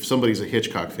that, if somebody's a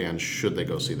Hitchcock fan, should they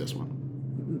go see this one?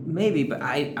 Maybe, but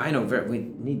I know we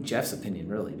need Jeff's opinion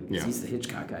really because he's the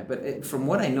Hitchcock guy. But from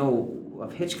what I know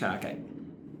of Hitchcock,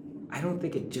 I don't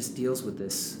think it just deals with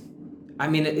this. I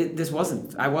mean,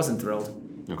 I wasn't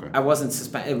thrilled. Okay. I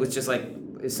wasn't it was just like,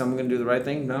 is someone going to do the right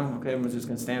thing? No? Okay, we're just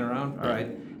going to stand around? All right.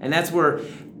 And that's where,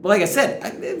 like I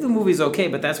said, the movie's okay,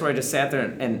 but that's where I just sat there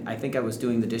and I think I was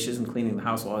doing the dishes and cleaning the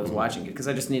house while I was watching it because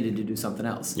I just needed to do something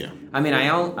else. Yeah. I mean,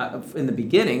 in the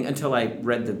beginning, until I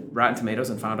read the Rotten Tomatoes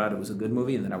and found out it was a good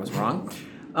movie and that I was wrong,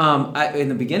 in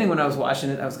the beginning when I was watching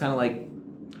it, I was kind of like,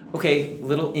 okay,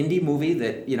 little indie movie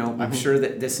that, I'm sure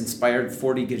that this inspired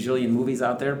 40 gajillion movies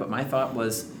out there, but my thought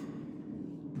was,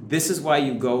 this is why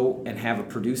you go and have a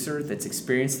producer that's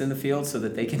experienced in the field so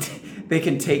that they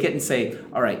can take it and say,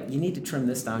 all right, you need to trim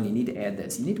this down, you need to add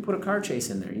this, you need to put a car chase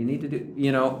in there, you need to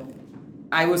do,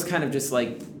 I was kind of just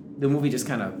like, the movie just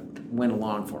kind of went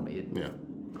along for me.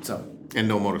 So. And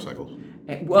no motorcycles.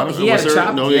 He had a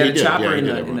chopper. He had a chopper in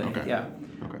the okay. yeah.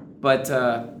 Okay.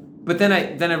 But then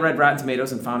I read Rotten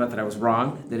Tomatoes and found out that I was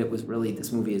wrong. That it was really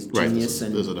this movie is genius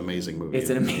This is an amazing movie. It's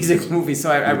an amazing movie.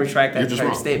 So I retract that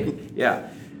entire statement. Yeah.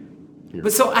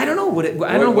 But so I don't know what do you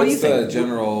think? What's the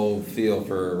general feel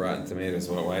for Rotten Tomatoes?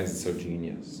 Why is it so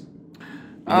genius?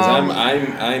 Because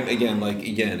I'm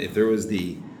again, if there was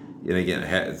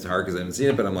it's hard because I haven't seen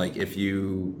it, but I'm like, if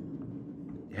you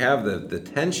have the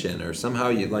tension or somehow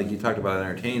you talked about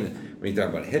entertainment when you talk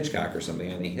about Hitchcock or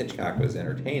something. I think Hitchcock was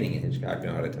entertaining and Hitchcock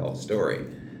knew how to tell a story,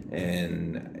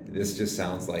 and this just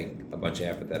sounds like a bunch of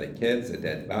apathetic kids, a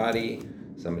dead body.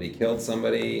 Somebody killed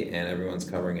somebody, and everyone's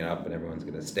covering it up, and everyone's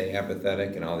going to stay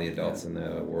apathetic, and all the adults in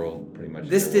the world pretty much.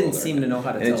 This didn't seem to know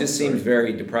how to tell. And it just seems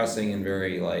very depressing and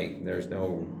very there's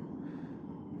no.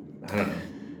 I don't know.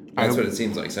 That's what it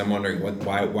seems like. So I'm wondering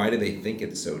why do they think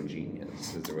it's so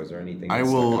genius? Was there anything? I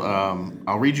will.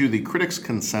 I'll read you the critics'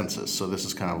 consensus. So this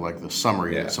is kind of like the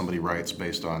summary that somebody writes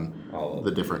based on all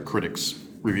the different critics'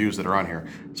 reviews that are on here.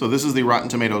 So this is the Rotten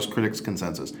Tomatoes critics'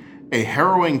 consensus. A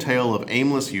harrowing tale of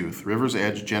aimless youth, River's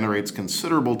Edge generates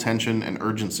considerable tension and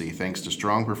urgency thanks to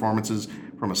strong performances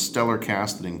from a stellar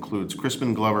cast that includes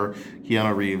Crispin Glover,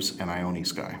 Keanu Reeves, and Ione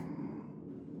Skye.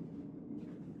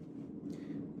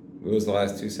 What was the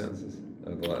last two sentences?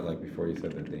 Like before you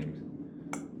said their names.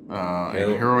 A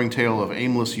harrowing tale of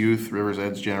aimless youth, River's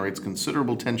Edge generates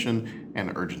considerable tension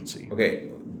and urgency. Okay,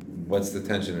 what's the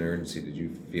tension and urgency? Did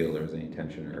you feel there was any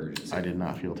tension or urgency? I did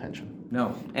not feel tension.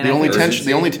 No. And the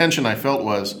only tension I felt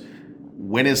was,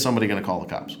 when is somebody going to call the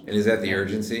cops? And is that the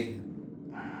urgency?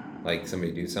 Like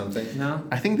somebody do something? No.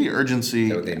 I think the urgency. Is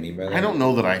that what they mean by that? I don't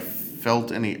know that I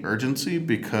felt any urgency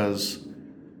because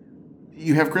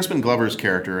you have Crispin Glover's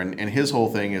character, and his whole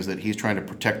thing is that he's trying to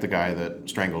protect the guy that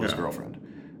strangled his girlfriend.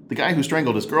 The guy who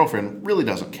strangled his girlfriend really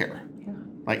doesn't care. Yeah.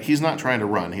 Like, he's not trying to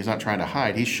run. He's not trying to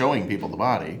hide. He's showing people the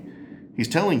body. He's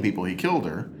telling people he killed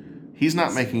her. He's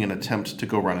not making an attempt to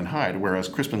go run and hide. Whereas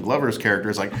Crispin Glover's character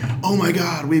is like, oh my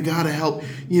God, we've got to help.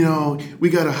 We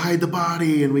got to hide the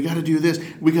body, and we got to do this.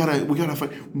 We got to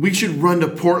fight. We should run to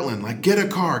Portland. Like, get a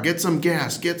car, get some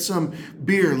gas, get some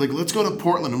beer. Like, let's go to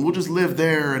Portland, and we'll just live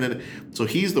there. So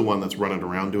he's the one that's running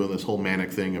around doing this whole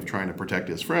manic thing of trying to protect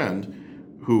his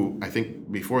friend, who I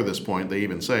think before this point they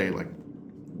even say, like,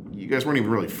 you guys weren't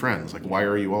even really friends. Like, why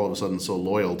are you all of a sudden so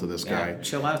loyal to this guy?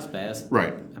 Chill out, Spaz.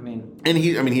 Right. And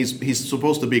he's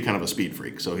supposed to be kind of a speed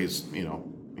freak, so he's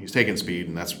taking speed,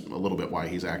 and that's a little bit why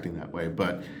he's acting that way.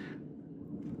 But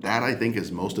that, I think,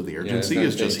 is most of the urgency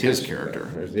is just his character.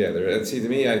 See, to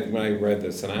me, when I read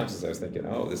the synopsis, I was thinking,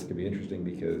 oh, this could be interesting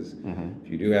because if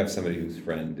you do have somebody whose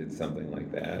friend did something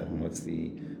like that, what's the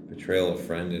betrayal of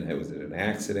friend, and was it an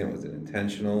accident? Was it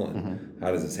intentional? And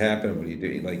how does this happen? What do you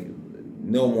do? Like,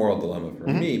 no moral dilemma for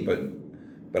me,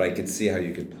 but I could see how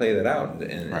you could play that out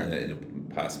in a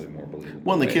possibly more believable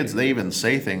Well, and the way. kids, they even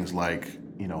say things like,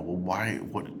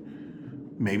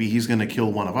 maybe he's going to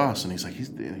kill one of us, and he's like,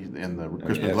 and the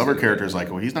Crispin Glover character is like,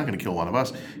 well, he's not going to kill one of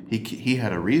us. He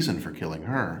had a reason for killing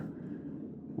her.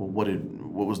 Well,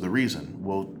 what was the reason?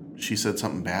 Well, she said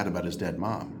something bad about his dead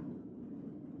mom.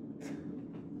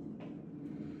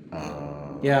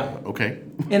 Yeah. Okay.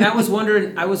 And I was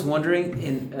wondering,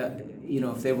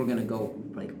 if they were going to go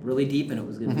like really deep, and it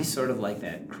was going to be sort of like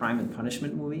that Crime and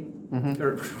Punishment movie,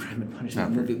 or Crime and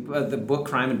Punishment movie, the book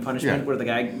Crime and Punishment, where the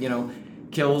guy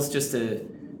kills just to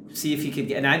see if he could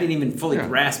get. And I didn't even fully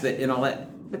grasp it and all that.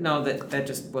 But no, that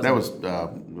just wasn't. That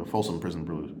was Folsom Prison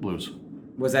Blues.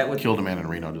 Was that what? Killed a man in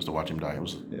Reno just to watch him die. It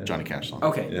was a Johnny Cash song.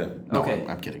 Okay. Yeah. No, Okay.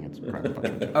 I'm kidding. It's Private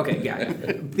Punishment. Okay, yeah.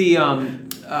 The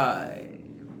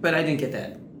but I didn't get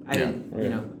that. I didn't. You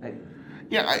know.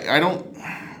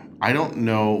 I don't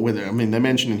know whether. I mean, they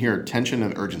mentioned in here tension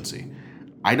and urgency.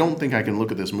 I don't think I can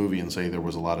look at this movie and say there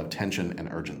was a lot of tension and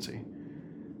urgency.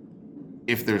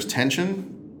 If there's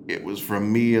tension, it was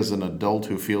from me as an adult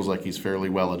who feels like he's fairly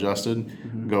well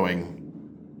adjusted, going,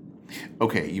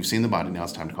 okay, you've seen the body, now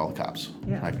it's time to call the cops.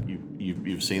 Yeah. Like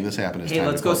you've seen this happen. It's Hey, time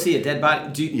let's to go call. see a dead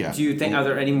body. Do you think are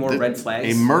there any more red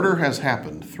flags? A murder has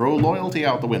happened. Throw loyalty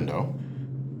out the window.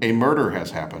 A murder has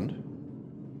happened.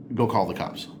 Go call the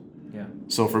cops. Yeah.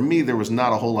 So for me, there was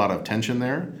not a whole lot of tension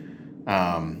there.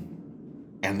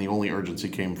 And the only urgency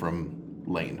came from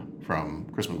Lane, from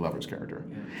Crispin Glover's character.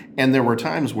 Yeah. And there were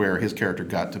times where his character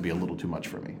got to be a little too much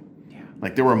for me. Yeah.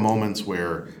 Like there were moments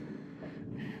where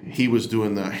he was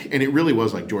doing and it really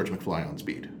was like George McFly on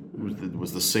Speed. It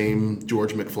was the same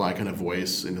George McFly kind of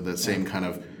voice, into that same kind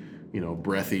of,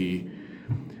 breathy,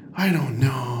 I don't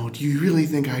know, do you really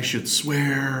think I should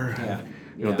swear? Yeah.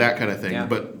 You know, that kind of thing. Yeah.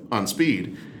 But on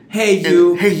Speed... Hey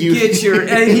you, get your,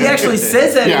 and he actually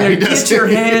says that, get your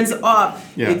hands up.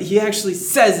 Yeah. He actually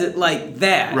says it like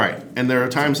that. Right. And there are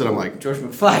times that I'm like, George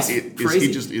McFly's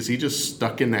crazy. Is he just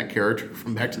stuck in that character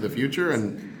from Back to the Future?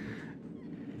 And,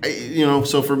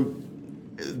 so from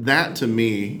that to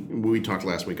me, we talked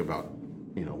last week about,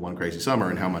 One Crazy Summer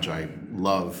and how much I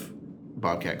love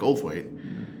Bobcat Goldthwait.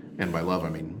 And by love, I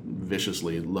mean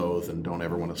viciously loathe and don't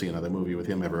ever want to see another movie with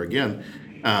him ever again.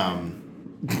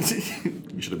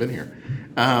 You should have been here.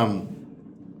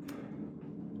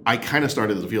 I kind of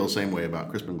started to feel the same way about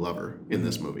Crispin Glover in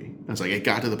this movie. It's like it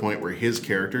got to the point where his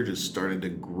character just started to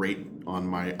grate on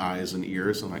my eyes and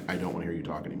ears. I'm like, I don't want to hear you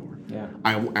talk anymore. Yeah.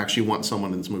 I actually want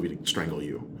someone in this movie to strangle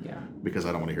you. Yeah. Because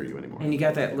I don't want to hear you anymore. And you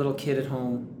got that little kid at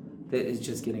home that is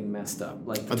just getting messed up,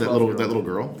 like the that little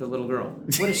girl. The little girl.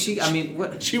 What is she? I mean,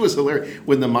 what? She was hilarious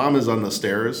when the mom is on the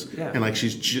stairs and like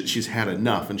she's had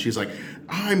enough, and she's like,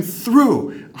 I'm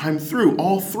through.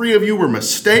 All three of you were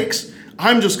mistakes.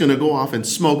 I'm just gonna go off and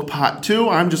smoke pot too.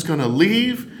 I'm just gonna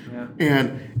leave. Yeah.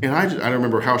 And I don't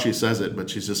remember how she says it, but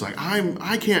she's just like,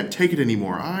 I can't take it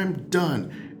anymore. I'm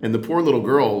done. And the poor little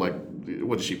girl, like,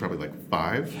 what is she? Probably like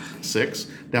 5, 6,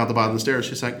 down at the bottom of the stairs.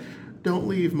 She's like, don't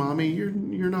leave, mommy. You're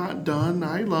not done.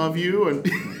 I love you. And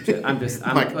I'm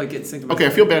like it's okay. I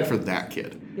feel bad for that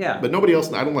kid. Yeah. But nobody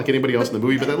else. I don't like anybody else in the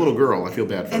movie. But that little girl, I feel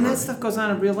bad for. And her. that stuff goes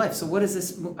on in real life. So what is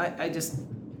this?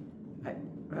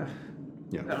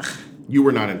 Yeah. You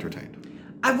were not entertained.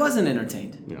 I wasn't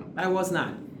entertained. Yeah. I was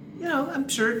not. I'm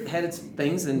sure it had its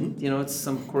things, and it's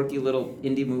some quirky little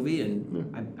indie movie,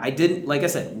 and I didn't, like I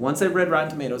said, once I read Rotten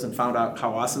Tomatoes and found out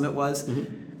how awesome it was.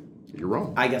 You're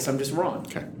wrong. I guess I'm just wrong.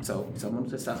 Okay. So someone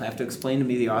just will have to explain to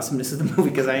me the awesomeness of the movie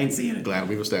because I ain't seeing it. Glad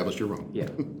we've established you're wrong. Yeah.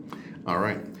 All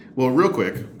right. Well, real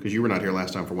quick, because you were not here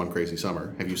last time for One Crazy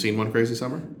Summer. Have you seen One Crazy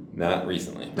Summer? Not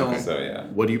recently. Don't. So yeah.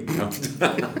 What do you?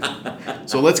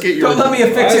 So let's get your. Don't let me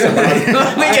affect you.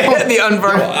 Let me get the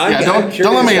unvarnished.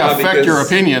 Don't let me affect your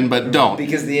opinion, but don't.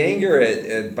 Because the anger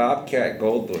at Bobcat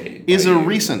Goldthwait is a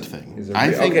recent thing.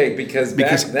 I think. Okay, because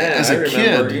back then as a I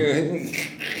remember kid.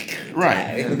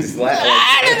 Right.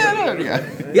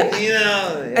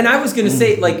 Yeah. And I was gonna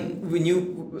say, like,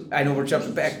 when I know we're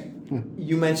jumping back.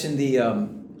 You mentioned the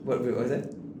what was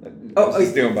it?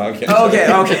 He's doing Bobcat. Okay.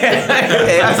 I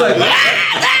was like,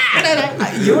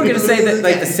 you were gonna say that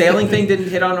like the sailing thing didn't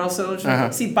hit on all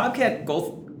cylinders. See, Bobcat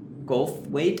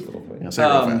Goldthwait. Yeah, say it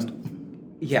real fast.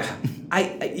 Yeah,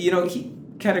 I he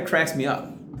kind of cracks me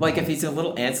up. Like if he's a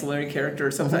little ancillary character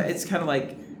or something, it's kind of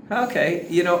like okay,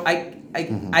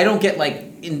 I don't get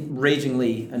like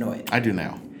enragingly annoyed. I do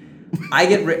now. I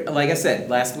get like I said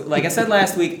last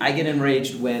week. I get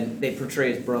enraged when they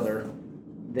portray his brother.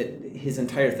 That his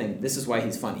entire thing. This is why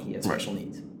he's funny. He has special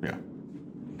needs. Yeah.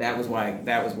 That was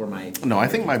where my. No, I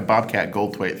think my Bobcat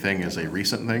Goldthwait thing is a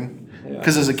recent thing.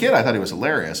 Because as a kid, I thought he was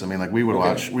hilarious. I mean, like we would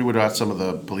watch some of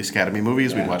the Police Academy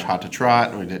movies. We'd watch Hot to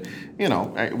Trot.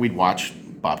 We'd watch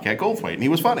Bobcat Goldthwait, and he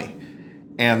was funny.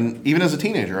 And even as a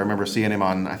teenager, I remember seeing him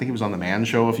on. I think he was on the Man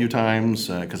Show a few times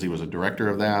because he was a director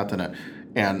of that,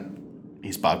 and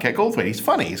he's Bobcat Goldthwait. He's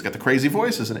funny. He's got the crazy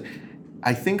voices, and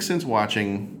I think since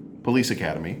watching Police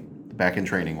Academy, the Back in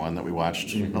Training one that we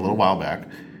watched a little while back,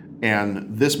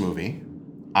 and this movie,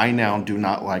 I now do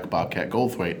not like Bobcat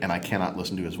Goldthwait, and I cannot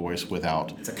listen to his voice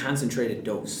without. It's a concentrated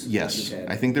dose. Yes,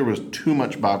 I think there was too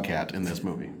much Bobcat in this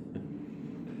movie.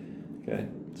 Okay.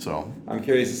 So I'm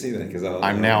curious to see that because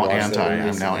I'm now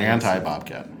anti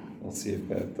Bobcat. I'll see if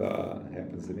that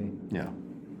happens to me. Yeah.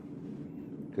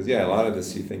 Because a lot of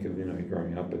this you think of,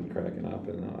 growing up and cracking up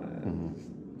and all that.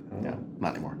 Mm-hmm. Yeah,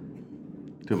 not anymore.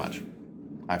 Too much.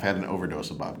 I've had an overdose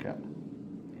of Bobcat.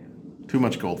 Too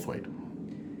much Goldthwait.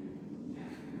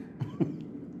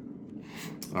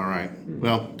 All right.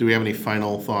 Well, do we have any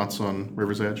final thoughts on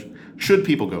River's Edge? Should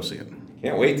people go see it?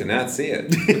 Can't wait to not see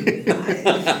it.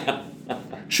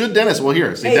 Should Dennis? Well,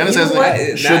 here. See, Dennis has.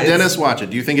 Should Dennis watch it?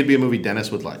 Do you think it'd be a movie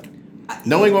Dennis would like?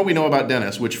 Knowing what we know about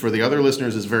Dennis, which for the other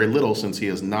listeners is very little, since he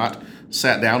has not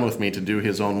sat down with me to do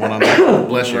his own one-on-one.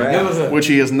 Bless you. Which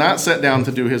he has not sat down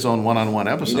to do his own one-on-one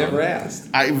episode. You never asked.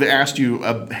 I've asked you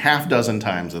a half dozen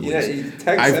times at least.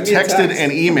 I've texted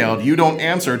and emailed. You don't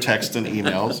answer texts and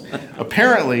emails.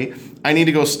 Apparently, I need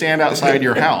to go stand outside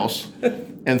your house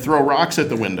and throw rocks at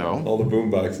the window. Hold a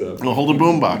boombox up. I'll hold a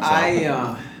boombox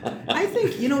up. I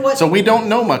think, you know what? So we don't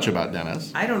know much about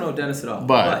Dennis. I don't know Dennis at all.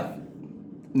 But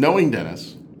knowing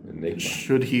Dennis, Enigma.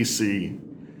 Should he see...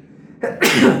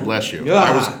 Bless you.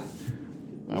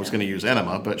 I was going to use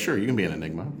enema, but sure, you can be an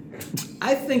enigma.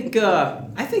 I think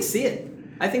see it.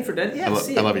 I think for Dennis,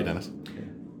 see it. I love you, Dennis.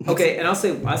 Okay, and I'll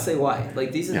say why.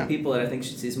 Like, these are the people that I think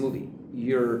should see this movie.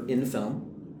 You're in the film.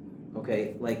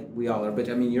 Okay, like we all are, but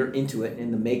I mean, you're into it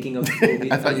in the making of the movie.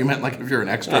 I thought you meant like if you're an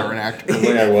extra or an actor.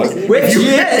 Like I wasn't. Which he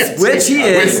is.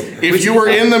 If you were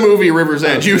in the movie River's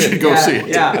Edge, you should go see it.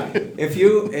 Yeah. If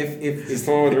it's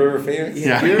the one with River Phoenix.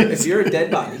 Yeah. If you're a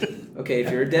dead body. Okay,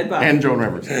 if you're a dead body. And Joan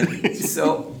Rivers.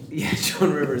 So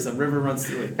Joan Rivers. A river runs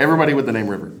through it. Everybody with the name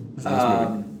River.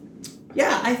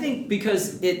 Yeah, I think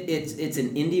because it's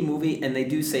an indie movie, and they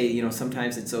do say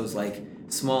sometimes it's those like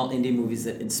small indie movies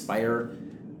that inspire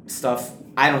stuff.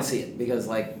 I don't see it because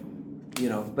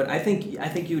but I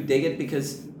think you would dig it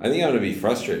because I think I'm going to be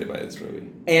frustrated by this movie.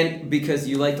 And because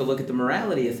you like to look at the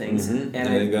morality of things. Mm-hmm. And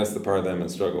I think that's the part that I'm in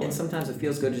struggle with. And sometimes it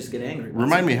feels good to just get angry.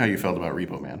 Remind me how you felt about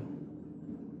Repo Man.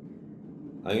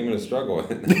 I think I'm going to struggle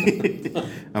with it.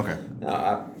 Okay. No,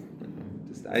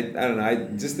 I don't know.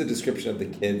 Just the description of the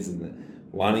kids and the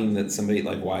wanting that somebody,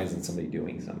 like, why isn't somebody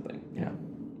doing something? Yeah.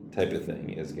 Type of thing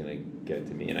is going to get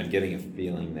to me. And I'm getting a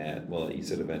feeling that, well, you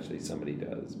said eventually somebody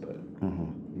does, but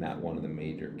not one of the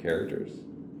major characters.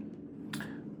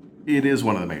 It is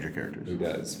one of the major characters. Who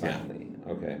does, finally.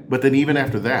 Yeah. Okay. But then even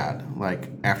after that, like,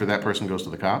 after that person goes to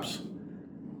the cops,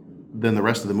 then the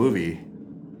rest of the movie,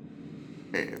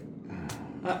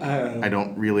 I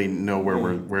don't really know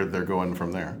where they're going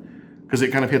from there. Because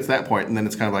it kind of hits that point, and then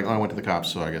it's kind of like, oh, I went to the cops,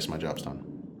 so I guess my job's done.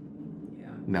 Yeah.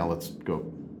 Now let's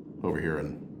go over here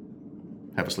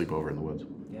and have a sleepover in the woods.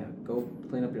 Yeah, go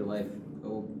clean up your life.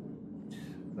 Go,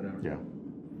 whatever. Yeah.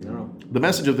 I don't know. The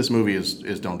message of this movie is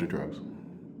don't do drugs.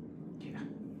 Yeah.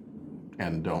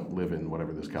 And don't live in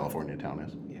whatever this California town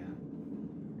is. Yeah.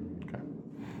 Okay.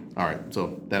 All right,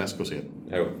 so Dennis, go see it.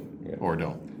 I will. Yeah. Or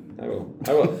don't. I will.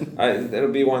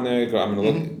 It'll be one that I'm going to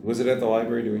look. Was it at the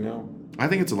library? Do we know? I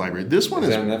think it's a library. This one is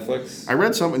it on Netflix? I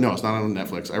read some. No, it's not on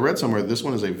Netflix. I read somewhere this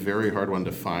one is a very hard one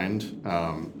to find.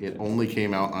 It only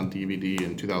came out on DVD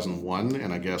in 2001,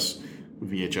 and I guess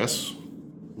VHS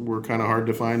were kind of hard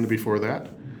to find before that.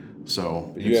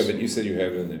 So but you have it. You said you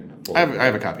have it in there. I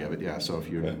have a copy of it. Yeah. So if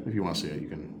you want to see it,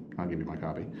 I'll give you my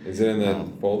copy. Is it in the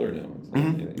folder? No.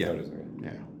 Yeah.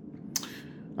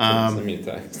 Yeah. Send me a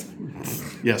text.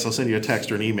 Yes, I'll send you a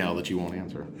text or an email that you won't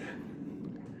answer.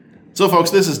 So,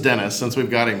 folks, this is Dennis, since we've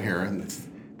got him here.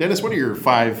 Dennis, what are your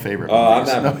 5 favorite movies?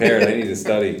 I'm not prepared. I need to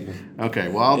study. Okay,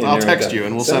 well, I'll text you,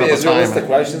 and we'll set up a time. Is there a list of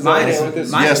questions?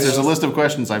 Yes, there's a list of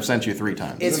questions I've sent you 3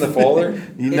 times. It's in the folder?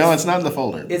 No, it's not in the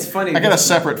folder. It's funny. I got a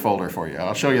separate folder for you.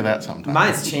 I'll show you that sometime.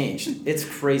 Mine's changed. It's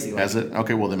crazy. Has it?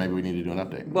 Okay, well, then maybe we need to do an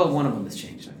update. Well, one of them has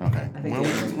changed. Okay. Well,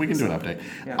 we can do an update.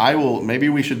 Yeah. Maybe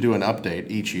we should do an update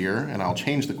each year, and I'll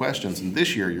change the questions. And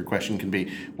this year, your question can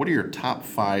be, what are your top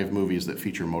 5 movies that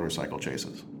feature motorcycle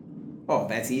chases? Oh,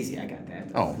 that's easy. I got that.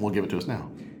 Oh, well, give it to us now.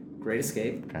 Great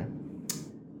Escape. Okay.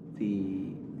 The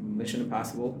Mission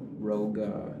Impossible, Rogue.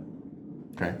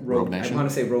 Rogue Nation. I want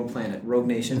to say Rogue Planet, Rogue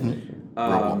Nation.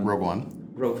 Mm-hmm. Rogue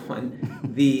One. Rogue One.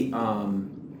 The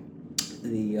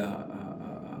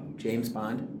James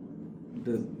Bond,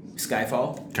 the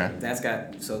Skyfall. Okay.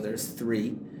 There's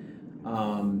 3.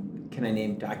 Can I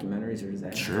name documentaries, or is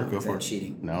that sure? Go for it.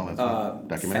 Cheating? No, that's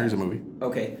documentary is a movie.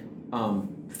 Okay.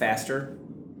 Faster.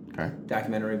 Okay.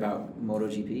 Documentary about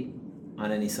MotoGP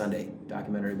on any Sunday.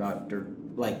 Documentary about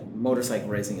motorcycle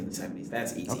racing in the 70s.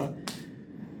 That's easy. Okay.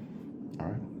 All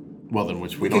right. Well, then we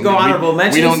could go honorable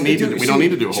mentions. We don't need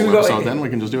to do a whole episode. Then we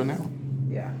can just do it now.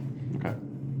 Yeah. Okay.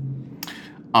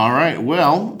 All right.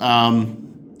 Well,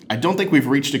 I don't think we've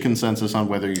reached a consensus on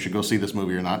whether you should go see this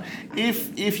movie or not.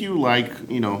 If you like,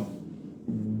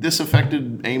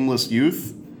 disaffected, aimless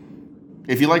youth,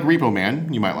 if you like Repo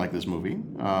Man, you might like this movie.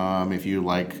 If you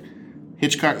like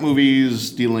Hitchcock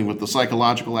movies dealing with the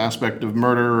psychological aspect of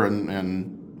murder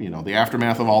and the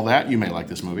aftermath of all that, you may like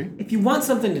this movie. If you want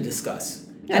something to discuss.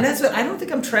 Yeah. And that's what I don't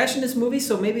think I'm trashing this movie,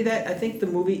 so maybe I think the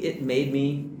movie, it made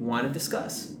me want to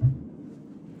discuss.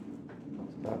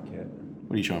 Bobcat.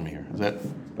 What are you showing me here? Is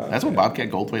that's what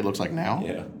Bobcat Goldthwait looks like now?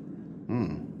 Yeah.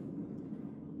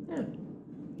 Yeah.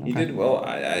 He did well.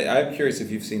 I'm curious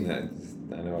if you've seen that.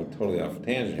 I know I'm totally off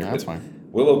tangent here. Yeah, that's fine.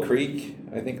 Willow Creek,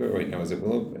 I think. Wait, no, is it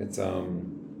Willow? It's it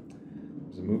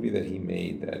was a movie that he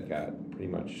made that got pretty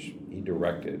much he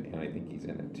directed, and I think he's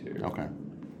in it too. Okay.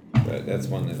 But that's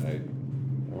one that I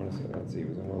want to say. Let's see, it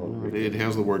was in Willow Creek. It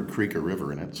has the word creek or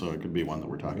river in it, so it could be one that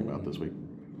we're talking about this week.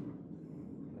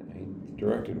 He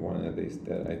directed one that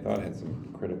I thought had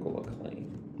some critical acclaim.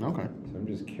 Okay. So I'm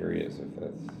just curious if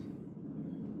that's.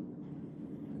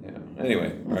 Yeah.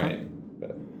 Anyway, all right.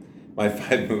 But my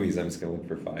 5 movies, I'm just gonna look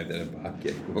for 5 that have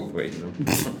Bobcat Goldthwait in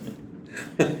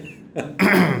them.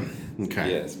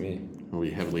 Okay. Yeah, it's me. We'll be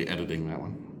heavily editing that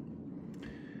one.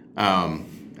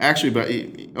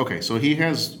 Okay, so he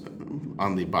has,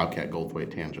 on the Bobcat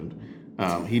Goldthwait tangent,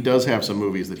 he does have some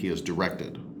movies that he has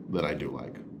directed that I do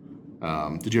like.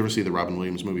 Did you ever see the Robin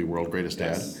Williams movie World's Greatest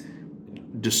Dad? Yes.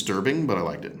 Disturbing, but I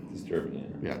liked it.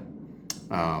 Disturbing, yeah.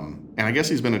 And I guess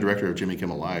he's been a director of Jimmy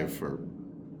Kimmel Live for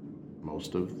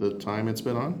most of the time it's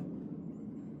been on,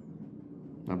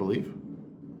 I believe.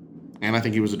 And I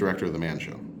think he was a director of The Man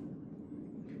Show.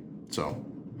 So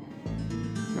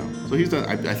he's done.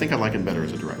 I think I like him better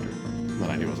as a director than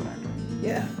I do as an actor.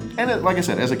 Yeah. And like I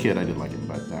said, as a kid, I did like it,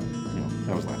 but that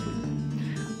was last week.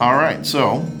 All right.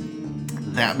 So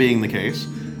that being the case,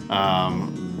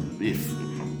 if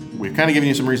we've kind of given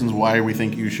you some reasons why we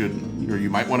think you should or you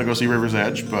might want to go see River's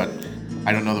Edge, but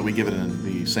I don't know that we give it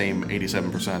the same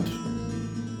 87%.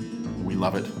 We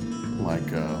love it, like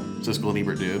Siskel and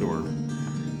Ebert did, or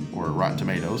Rotten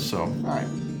Tomatoes. So, all right,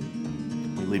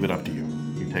 we leave it up to you.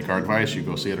 You take our advice, you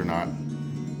go see it or not.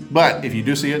 But if you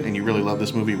do see it and you really love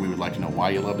this movie, we would like to know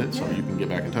why you loved it. So you can get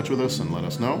back in touch with us and let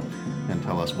us know and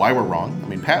tell us why we're wrong. I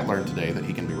mean, Pat learned today that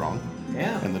he can be wrong.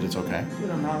 Yeah. And that it's okay. Dude,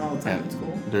 I'm wrong all the time. It's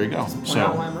cool. There you go. Just point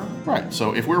out why I'm wrong. Right.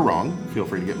 So if we're wrong, feel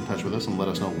free to get in touch with us and let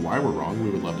us know why we're wrong. We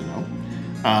would love to know.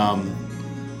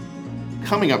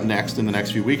 Coming up next in the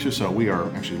next few weeks or so, we are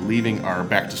actually leaving our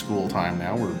back to school time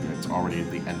now. It's already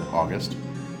at the end of August,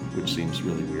 which seems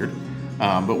really weird.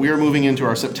 But we are moving into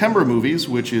our September movies,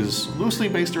 which is loosely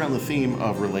based around the theme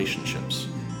of relationships.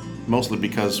 Mostly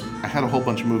because I had a whole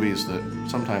bunch of movies that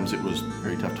sometimes it was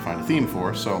very tough to find a theme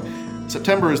for. So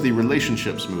September is the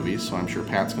relationships movies, so I'm sure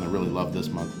Pat's going to really love this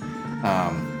month,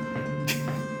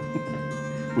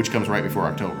 which comes right before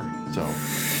October. So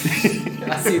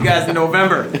I'll see you guys in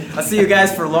November. I'll see you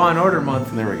guys for Law and Order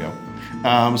month. There we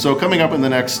go. So coming up in the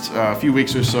next few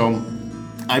weeks or so,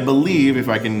 I believe if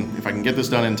I can get this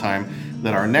done in time,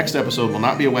 that our next episode will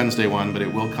not be a Wednesday one, but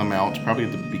it will come out probably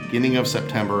at the beginning of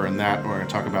September, and that we're going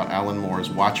to talk about Alan Moore's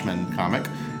Watchmen comic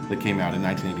that came out in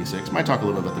 1986. Might talk a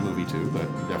little bit about the movie too, but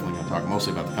definitely going to talk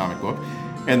mostly about the comic book.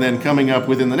 And then coming up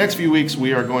within the next few weeks,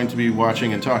 we are going to be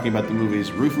watching and talking about the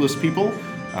movies Ruthless People.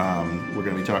 We're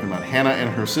going to be talking about Hannah and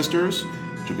Her Sisters,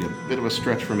 which will be a bit of a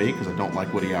stretch for me because I don't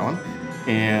like Woody Allen.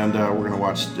 And we're going to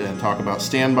watch and talk about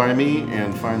Stand By Me,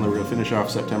 and finally we're going to finish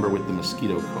off September with The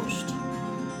Mosquito Coast.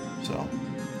 So,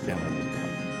 yeah,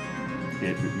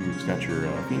 it's got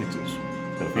your phoenixes.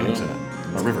 It's got a phoenix in it.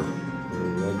 A river.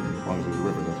 As long as there's a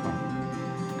river, that's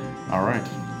fine. All right.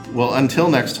 Well, until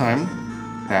next time,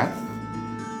 Pat,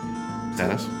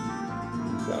 Dennis.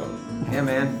 Yeah,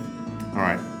 man. All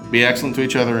right. Be excellent to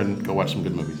each other and go watch some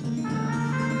good movies.